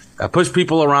says, I push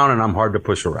people around and I'm hard to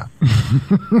push around.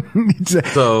 It's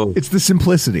the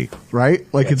simplicity, right?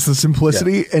 It's the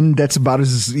simplicity, and that's about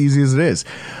as easy as it is.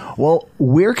 Well,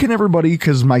 where can everybody,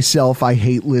 because myself, I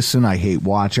hate listen, I hate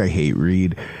watch, I hate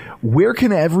read. Where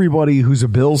can everybody who's a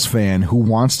Bills fan who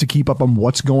wants to keep up on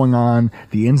what's going on,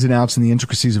 the ins and outs and the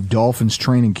intricacies of Dolphins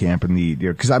training camp, and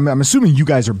because I'm assuming you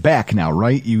guys are back now,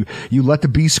 right? You let the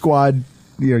B squad,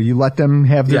 you let them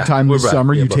have their time this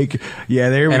summer. Yeah,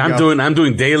 there we go. I'm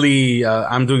doing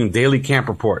daily camp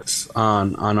reports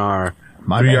on our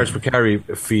 3 yards per carry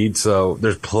feed. So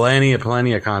there's plenty of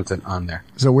content on there.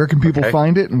 So where can people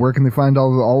find it, and where can they find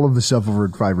all of the stuff over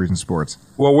at 5 Reasons Sports?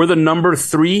 Well, we're the number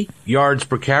 3 yards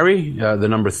per carry. The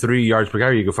number 3 yards per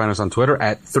carry. You can find us on Twitter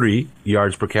at 3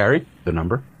 yards per carry, the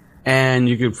number. And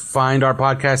you can find our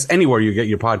podcast anywhere you get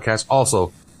your podcast.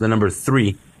 Also, the number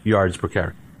 3 yards per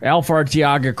carry. Alpha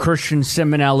Artiaga, Christian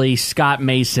Simonelli, Scott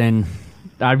Mason.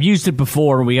 I've used it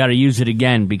before. We got to use it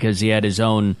again because he had his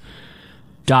own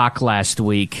doc last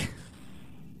week.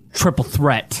 Triple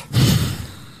threat.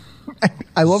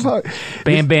 I love how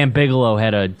Bam Bam Bigelow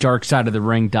had a Dark Side of the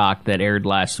Ring doc that aired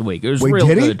last week. It was Wait, real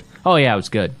did he? good. Oh yeah, it was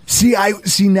good.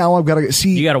 Now I've got to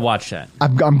see. You got to watch that.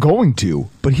 I'm going to.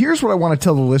 But here's what I want to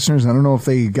tell the listeners. I don't know if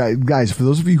they guys, for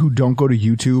those of you who don't go to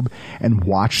YouTube and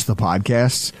watch the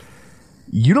podcasts,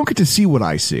 you don't get to see what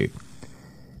I see.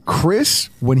 Chris,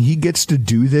 when he gets to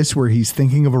do this, where he's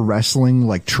thinking of a wrestling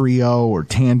like trio or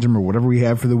tandem or whatever we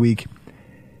have for the week,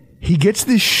 he gets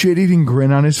this shit-eating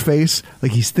grin on his face,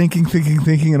 like he's thinking,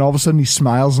 and all of a sudden he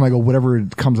smiles, and I go, whatever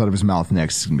comes out of his mouth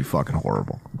next is going to be fucking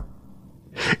horrible.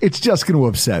 It's just going to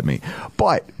upset me.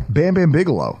 But Bam Bam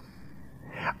Bigelow.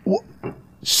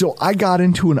 So I got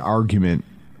into an argument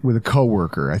with a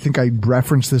coworker. I think I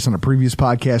referenced this on a previous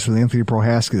podcast with Anthony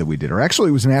Prohaska that we did, or actually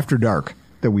it was an After Dark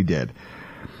that we did,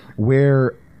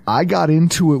 where I got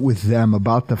into it with them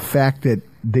about the fact that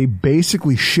they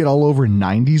basically shit all over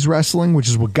 90s wrestling, which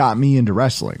is what got me into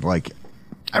wrestling. Like,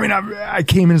 I mean, I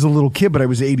came in as a little kid, but I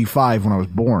was 85 when I was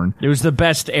born. It was the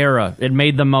best era. It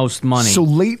made the most money. So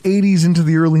late 80s into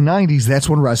the early 90s, that's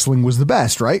when wrestling was the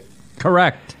best, right?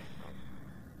 Correct.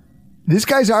 This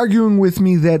guy's arguing with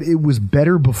me that it was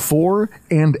better before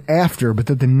and after, but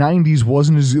that the 90s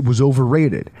wasn't as it was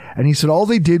overrated. And he said all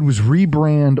they did was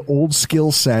rebrand old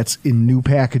skill sets in new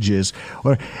packages.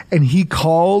 And he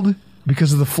called,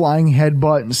 because of the flying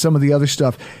headbutt and some of the other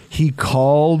stuff, he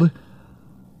called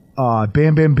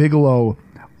Bam Bam Bigelow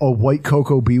a white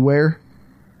Coco Beware.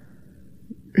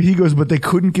 He goes, but they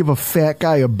couldn't give a fat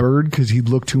guy a bird because he'd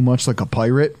look too much like a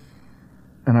pirate.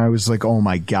 And I was like, oh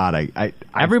my God.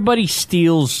 Everybody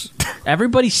steals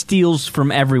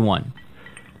from everyone.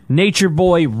 Nature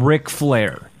Boy Ric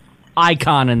Flair,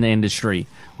 icon in the industry.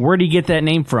 Where'd he get that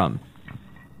name from?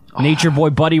 Nature Boy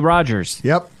Buddy Rogers.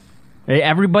 Yep.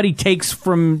 Everybody takes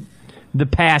from the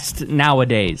past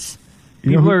nowadays.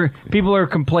 People are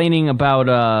complaining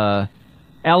about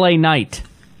L.A. Knight.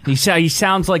 He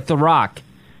sounds like The Rock.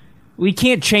 We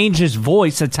can't change his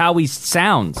voice. That's how he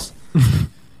sounds.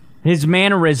 His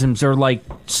mannerisms are like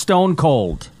Stone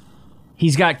Cold.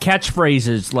 He's got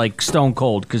catchphrases like Stone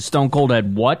Cold, because Stone Cold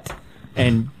had what?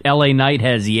 And L.A. Knight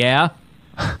has yeah.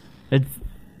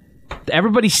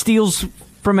 Everybody steals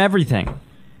from everything.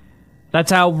 That's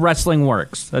how wrestling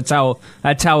works. That's how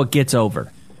it gets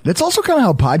over. That's also kind of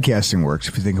how podcasting works,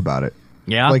 if you think about it.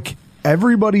 Yeah. Like,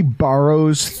 everybody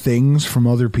borrows things from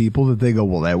other people that they go,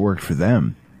 well, that worked for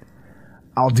them.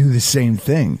 I'll do the same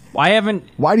thing. Why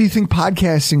do you think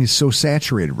podcasting is so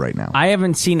saturated right now? I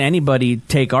haven't seen anybody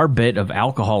take our bit of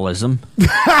alcoholism.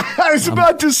 I was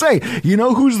about to say, you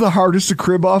know who's the hardest to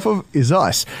crib off of? Is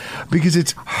us. Because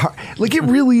it's hard. Like, it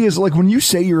really is. Like, when you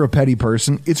say you're a petty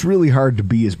person, it's really hard to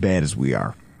be as bad as we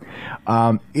are.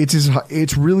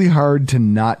 It's really hard to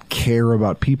not care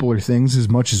about people or things as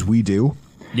much as we do.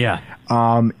 Yeah.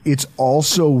 It's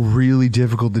also really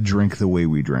difficult to drink the way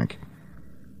we drink.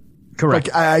 Correct.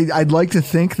 Like, I'd like to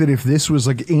think that if this was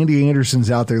like Andy Anderson's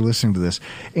out there listening to this,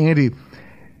 Andy,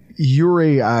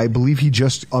 I believe he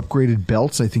just upgraded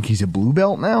belts. I think he's a blue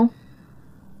belt now.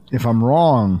 If I'm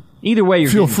wrong, either way,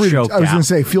 feel free. I was going to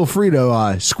say, feel free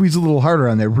to squeeze a little harder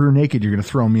on that rear naked. You're going to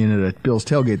throw me in at a Bill's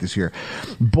tailgate this year,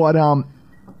 but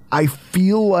I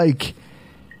feel like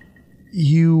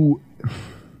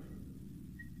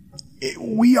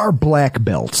we are black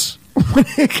belts when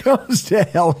it comes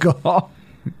to alcohol.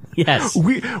 Yes.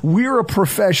 We're a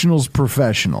professional's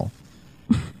professional.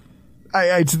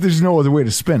 There's no other way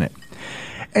to spin it.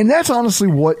 And that's honestly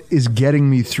what is getting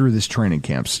me through this training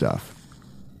camp stuff.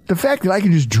 The fact that I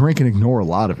can just drink and ignore a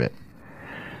lot of it.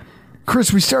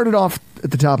 Chris, we started off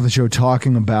at the top of the show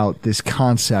talking about this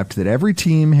concept that every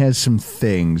team has some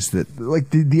things that,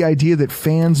 like the idea that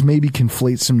fans maybe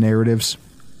conflate some narratives.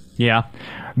 Yeah.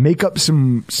 Make up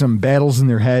some battles in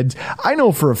their heads. I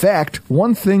know for a fact,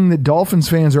 one thing that Dolphins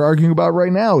fans are arguing about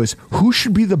right now is who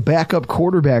should be the backup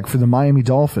quarterback for the Miami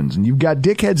Dolphins. And you've got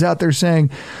dickheads out there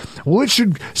saying, well,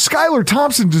 Skylar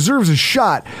Thompson deserves a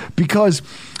shot because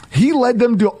he led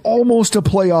them to almost a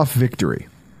playoff victory.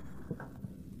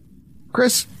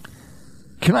 Chris,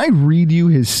 can I read you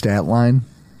his stat line?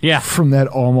 Yeah. From that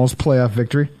almost playoff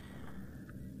victory?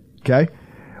 Okay.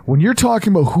 When you're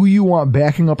talking about who you want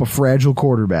backing up a fragile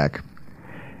quarterback,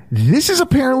 this is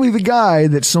apparently the guy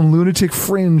that some lunatic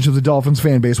fringe of the Dolphins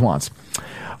fan base wants.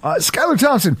 Skylar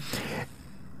Thompson,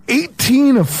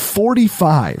 18 of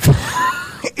 45.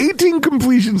 18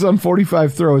 completions on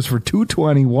 45 throws for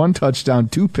 220, 1 touchdown,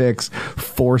 2 picks,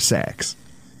 4 sacks.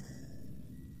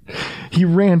 He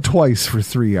ran twice for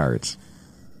 3 yards.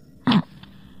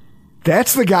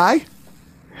 That's the guy?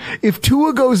 If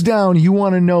Tua goes down, you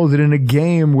want to know that in a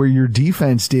game where your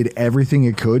defense did everything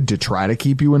it could to try to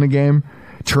keep you in a game,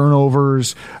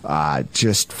 turnovers,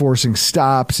 just forcing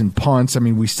stops and punts. I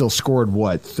mean, we still scored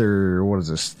We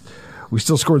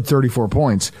still scored 34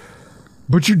 points.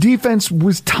 But your defense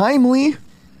was timely,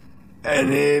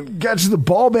 and it got you the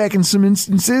ball back in some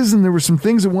instances, and there were some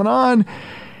things that went on.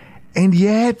 And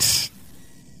yet,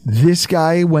 this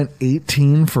guy went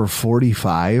 18 for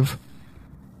 45.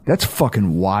 That's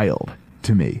fucking wild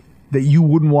to me, that you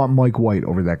wouldn't want Mike White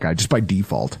over that guy just by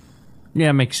default.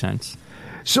 Yeah, it makes sense.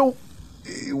 So,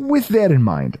 with that in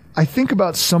mind, I think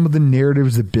about some of the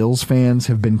narratives that Bills fans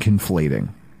have been conflating.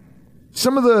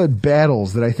 Some of the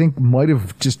battles that I think might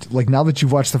have just, like, now that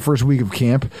you've watched the first week of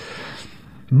camp,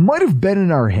 might have been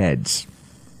in our heads,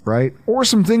 right? Or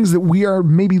some things that we are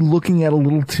maybe looking at a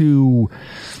little too,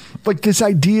 like this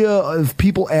idea of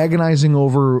people agonizing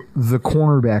over the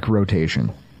cornerback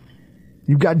rotation.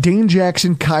 You've got Dane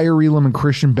Jackson, Kyer Elam, and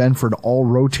Christian Benford all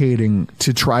rotating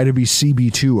to try to be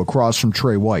CB2 across from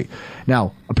Trey White.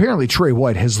 Now, apparently Trey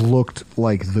White has looked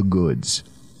like the goods.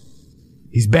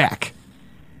 He's back.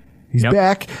 He's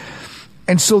back.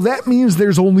 And so that means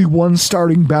there's only one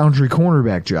starting boundary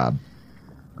cornerback job.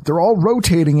 They're all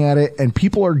rotating at it, and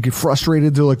people are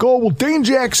frustrated. They're like, oh, well, Dane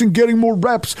Jackson getting more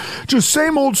reps. Just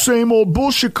same old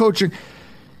bullshit coaching.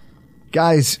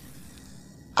 Guys,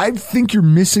 I think you're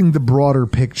missing the broader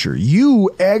picture.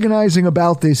 You agonizing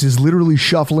about this is literally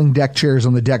shuffling deck chairs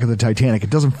on the deck of the Titanic. It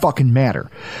doesn't fucking matter.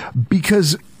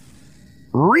 Because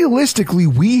realistically,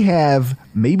 we have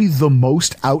maybe the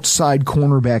most outside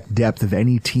cornerback depth of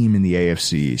any team in the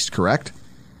AFC East, correct?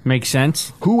 Makes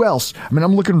sense. Who else? I mean,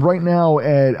 I'm looking right now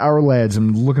at our lads.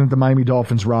 I'm looking at the Miami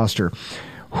Dolphins roster.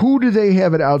 Who do they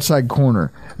have at outside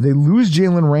corner? They lose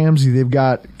Jalen Ramsey. They've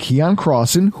got Keon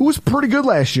Crossan, who was pretty good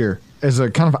last year as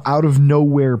a kind of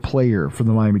out-of-nowhere player for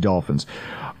the Miami Dolphins.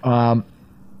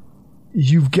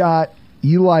 You've got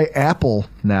Eli Apple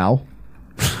now.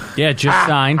 Yeah, just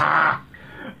signed.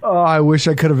 Oh, I wish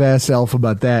I could have asked Alf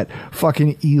about that.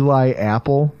 Fucking Eli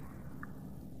Apple.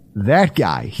 That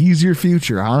guy. He's your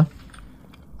future, huh?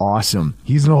 Awesome.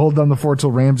 He's going to hold down the fort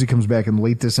till Ramsey comes back in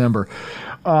late December.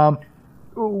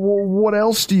 What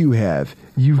else do you have?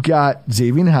 You've got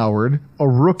Xavier Howard, a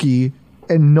rookie,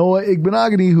 and Noah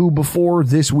Igbenogany, who before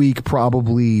this week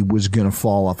probably was going to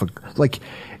fall off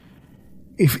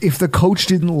if the coach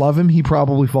didn't love him, he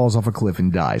probably falls off a cliff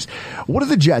and dies. What do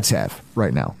the Jets have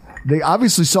right now? They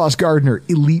obviously Sauce Gardner,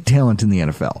 elite talent in the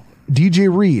NFL.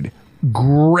 DJ Reed,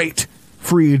 great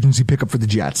free agency pickup for the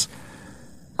Jets.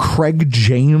 Craig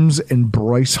James and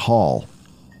Bryce Hall.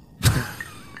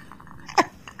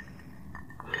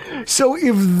 So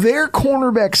if their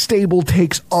cornerback stable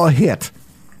takes a hit,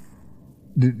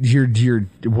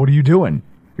 what are you doing?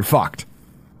 You're fucked.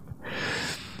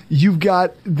 You've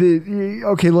got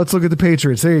okay, let's look at the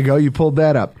Patriots. There you go. You pulled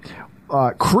that up.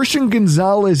 Christian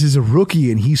Gonzalez is a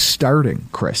rookie and he's starting,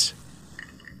 Chris.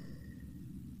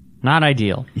 Not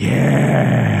ideal.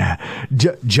 Yeah.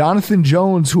 Jonathan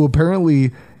Jones, who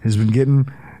apparently has been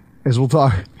getting, as we'll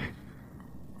talk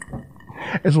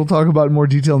about in more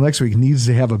detail next week, needs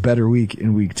to have a better week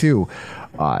in week 2.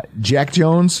 Jack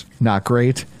Jones, not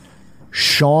great.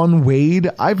 Sean Wade,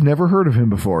 I've never heard of him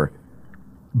before.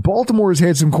 Baltimore has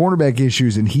had some cornerback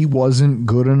issues, and he wasn't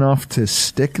good enough to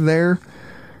stick there.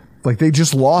 Like, they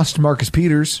just lost Marcus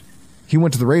Peters. He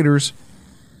went to the Raiders.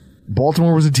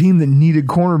 Baltimore was a team that needed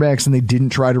cornerbacks, and they didn't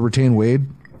try to retain Wade.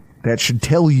 That should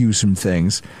tell you some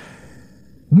things.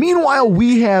 Meanwhile,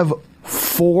 we have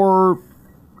 4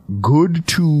 good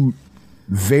to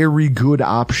very good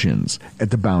options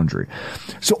at the boundary.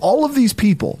 So all of these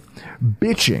people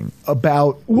bitching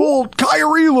about, well,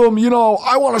 Kyer Elam,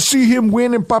 I want to see him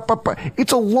win. And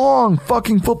It's a long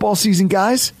fucking football season,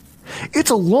 guys. It's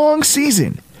a long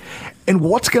season. And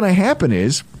what's going to happen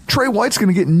is Trey White's going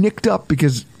to get nicked up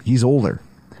because he's older.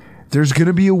 There's going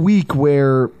to be a week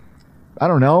where, I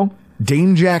don't know,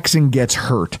 Dane Jackson gets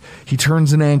hurt. He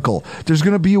turns an ankle. There's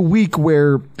going to be a week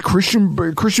where Christian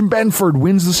Benford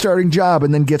wins the starting job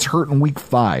and then gets hurt in week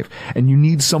 5, and you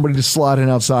need somebody to slot in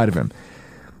outside of him.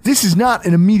 This is not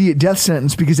an immediate death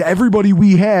sentence because everybody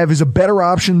we have is a better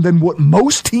option than what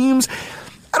most teams.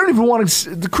 I don't even want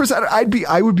to, Chris.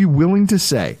 I would be willing to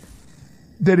say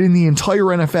that in the entire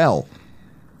NFL,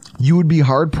 you would be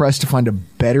hard pressed to find a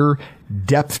better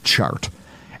depth chart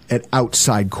at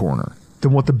outside corner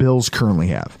than what the Bills currently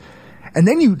have. And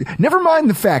then you never mind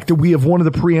the fact that we have one of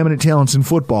the preeminent talents in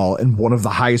football and one of the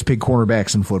highest paid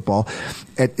cornerbacks in football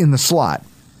in the slot.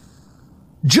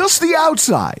 Just the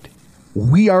outside,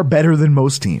 we are better than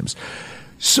most teams.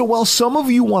 So while some of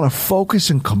you want to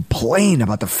focus and complain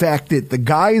about the fact that the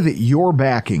guy that you're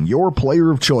backing, your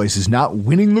player of choice, is not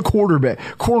winning the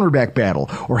cornerback battle,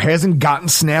 or hasn't gotten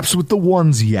snaps with the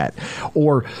ones yet,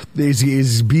 or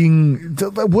is being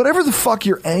whatever the fuck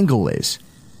your angle is,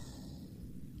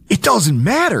 it doesn't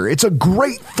matter. It's a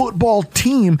great football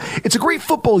team. It's a great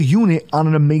football unit on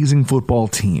an amazing football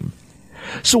team.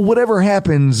 So whatever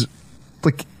happens,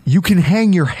 like, you can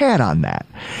hang your hat on that.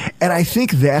 And I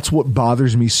think that's what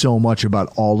bothers me so much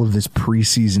about all of this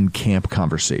preseason camp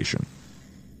conversation.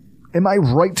 Am I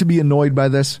right to be annoyed by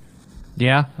this?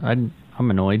 Yeah, I'm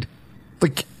annoyed.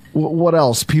 Like, what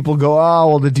else? People go, oh,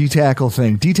 well, the D-tackle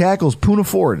thing. D-tackle's Poona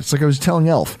Ford. It's like I was telling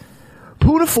Elf.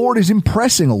 Poona Ford is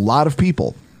impressing a lot of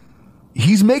people.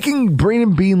 He's making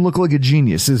Brandon Beane look like a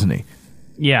genius, isn't he?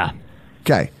 Yeah.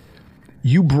 Okay.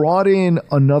 You brought in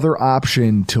another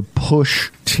option to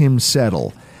push Tim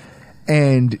Settle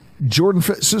and Jordan.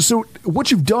 So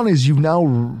what you've done is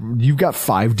you've got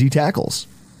 5 D tackles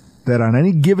that on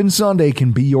any given Sunday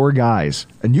can be your guys.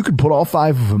 And you could put all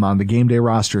 5 of them on the game day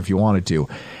roster if you wanted to.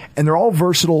 And they're all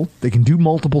versatile. They can do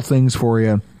multiple things for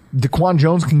you. Daquan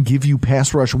Jones can give you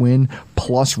pass rush win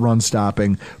plus run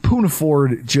stopping. Poona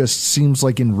Ford just seems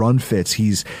like in run fits.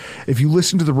 If you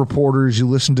listen to the reporters, you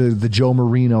listen to the Joe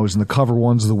Marinos and the Cover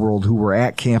Ones of the world who were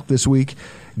at camp this week,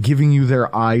 giving you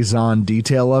their eyes on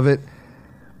detail of it.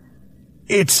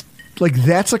 It's like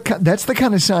that's the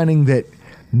kind of signing that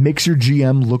makes your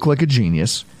GM look like a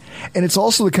genius, and it's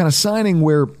also the kind of signing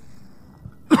where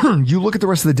you look at the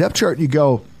rest of the depth chart and you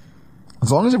go,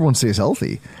 as long as everyone stays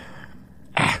healthy,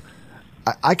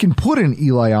 I can put an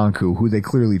Eli Anku, who they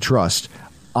clearly trust,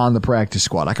 on the practice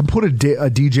squad. I can put a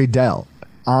DJ Dell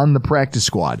on the practice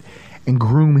squad and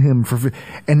groom him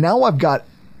and now I've got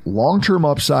long-term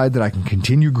upside that I can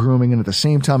continue grooming, and at the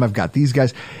same time I've got these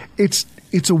guys. It's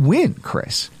a win,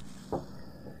 Chris.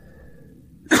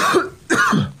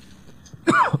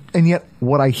 And yet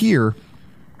what I hear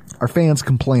are fans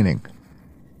complaining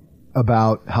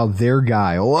about how their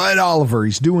guy, Ed Oliver,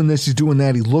 he's doing this, he's doing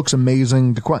that, he looks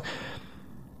amazing.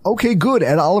 Okay, good.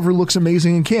 Ed Oliver looks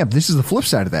amazing in camp. This is the flip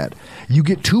side of that. You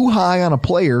get too high on a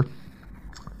player,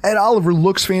 Ed Oliver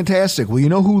looks fantastic. Well, you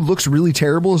know who looks really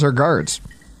terrible is our guards.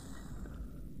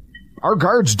 Our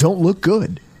guards don't look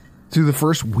good through the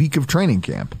first week of training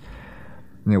camp.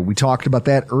 You know, we talked about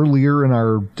that earlier in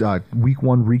our week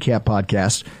 1 recap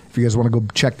podcast. If you guys want to go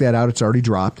check that out, it's already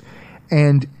dropped.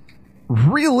 And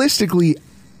realistically,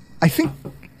 I think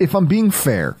if I'm being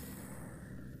fair,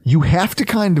 you have to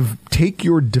kind of take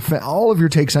your all of your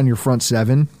takes on your front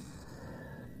 7.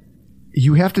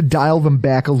 You have to dial them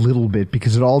back a little bit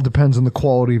because it all depends on the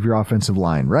quality of your offensive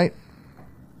line, right?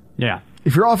 Yeah.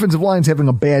 If your offensive line's having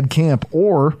a bad camp,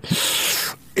 or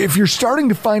if you're starting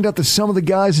to find out that some of the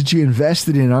guys that you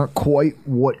invested in aren't quite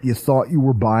what you thought you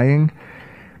were buying,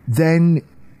 then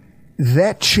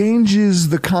that changes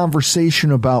the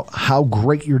conversation about how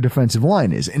great your defensive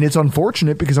line is. And it's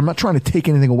unfortunate because I'm not trying to take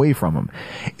anything away from them.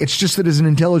 It's just that as an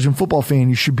intelligent football fan,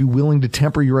 you should be willing to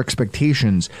temper your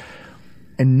expectations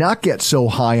and not get so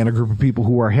high on a group of people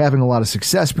who are having a lot of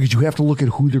success, because you have to look at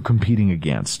who they're competing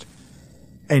against.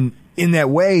 And in that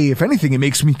way, if anything, it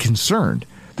makes me concerned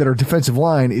that our defensive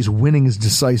line is winning as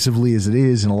decisively as it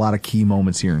is in a lot of key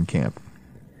moments here in camp.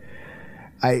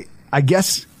 I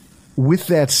guess with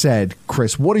that said,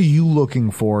 Chris, what are you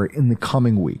looking for in the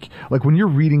coming week? Like when you're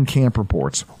reading camp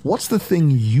reports, what's the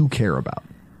thing you care about?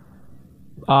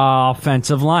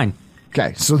 Offensive line.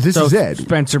 Okay, so this is it.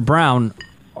 Spencer Brown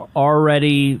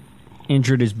already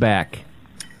injured his back.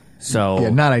 So yeah,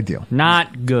 not ideal.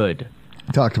 Not good.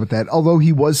 Talked about that. Although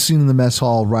he was seen in the mess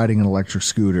hall riding an electric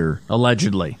scooter.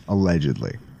 Allegedly. I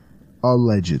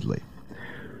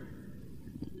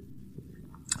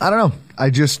don't know. I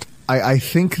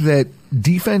think that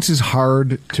defense is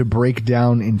hard to break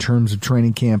down in terms of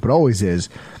training camp. It always is.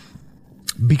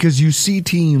 Because you see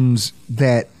teams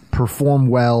that perform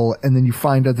well, and then you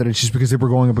find out that it's just because they were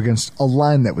going up against a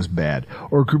line that was bad,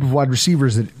 or a group of wide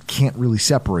receivers that can't really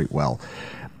separate well.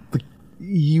 But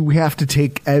you have to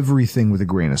take everything with a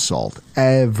grain of salt.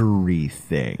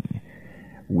 Everything.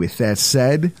 With that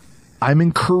said, I'm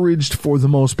encouraged for the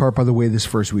most part by the way this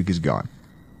first week has gone.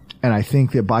 And I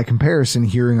think that by comparison,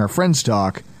 hearing our friends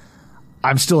talk,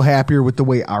 I'm still happier with the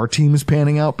way our team is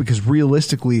panning out, because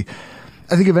realistically,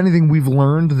 I think if anything, we've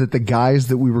learned that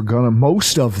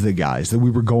most of the guys that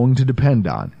we were going to depend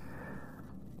on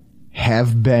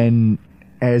have been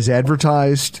as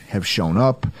advertised, have shown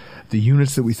up. The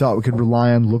units that we thought we could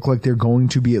rely on look like they're going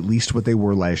to be at least what they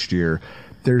were last year.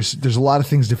 There's a lot of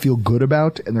things to feel good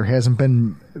about, and there hasn't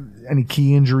been any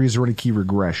key injuries or any key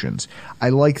regressions. I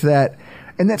like that.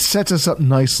 And that sets us up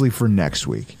nicely for next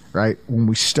week, right? When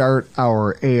we start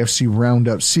our AFC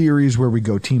Roundup series where we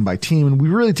go team by team and we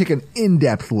really take an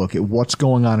in-depth look at what's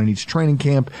going on in each training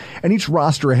camp and each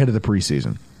roster ahead of the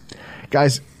preseason.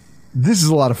 Guys, this is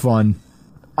a lot of fun.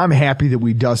 I'm happy that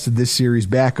we dusted this series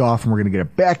back off and we're going to get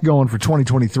it back going for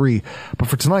 2023. But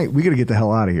for tonight, we got to get the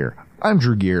hell out of here. I'm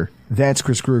Drew Gear. That's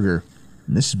Chris Kruger.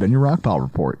 And this has been your Rockpile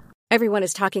Report. Everyone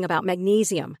is talking about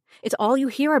magnesium. It's all you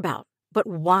hear about. But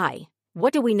why?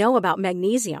 What do we know about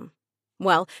magnesium?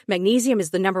 Well, magnesium is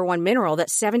the number one mineral that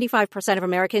 75% of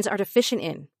Americans are deficient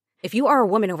in. If you are a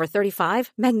woman over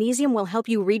 35, magnesium will help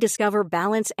you rediscover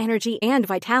balance, energy, and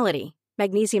vitality.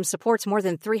 Magnesium supports more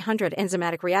than 300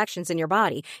 enzymatic reactions in your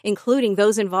body, including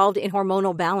those involved in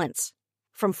hormonal balance.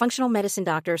 From functional medicine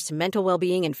doctors to mental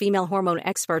well-being and female hormone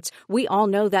experts, we all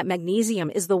know that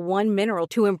magnesium is the one mineral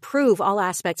to improve all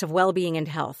aspects of well-being and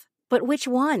health. But which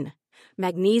one?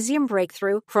 Magnesium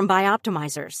Breakthrough from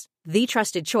Bioptimizers, the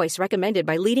trusted choice recommended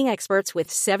by leading experts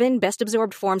with 7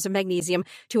 best-absorbed forms of magnesium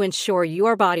to ensure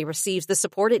your body receives the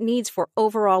support it needs for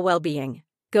overall well-being.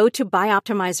 Go to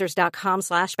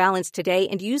bioptimizers.com/balance today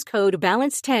and use code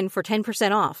BALANCE10 for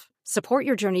 10% off. Support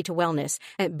your journey to wellness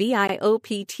at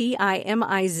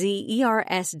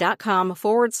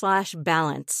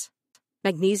bioptimizers.com/balance.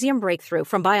 Magnesium Breakthrough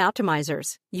from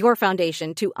Bioptimizers, your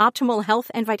foundation to optimal health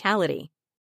and vitality.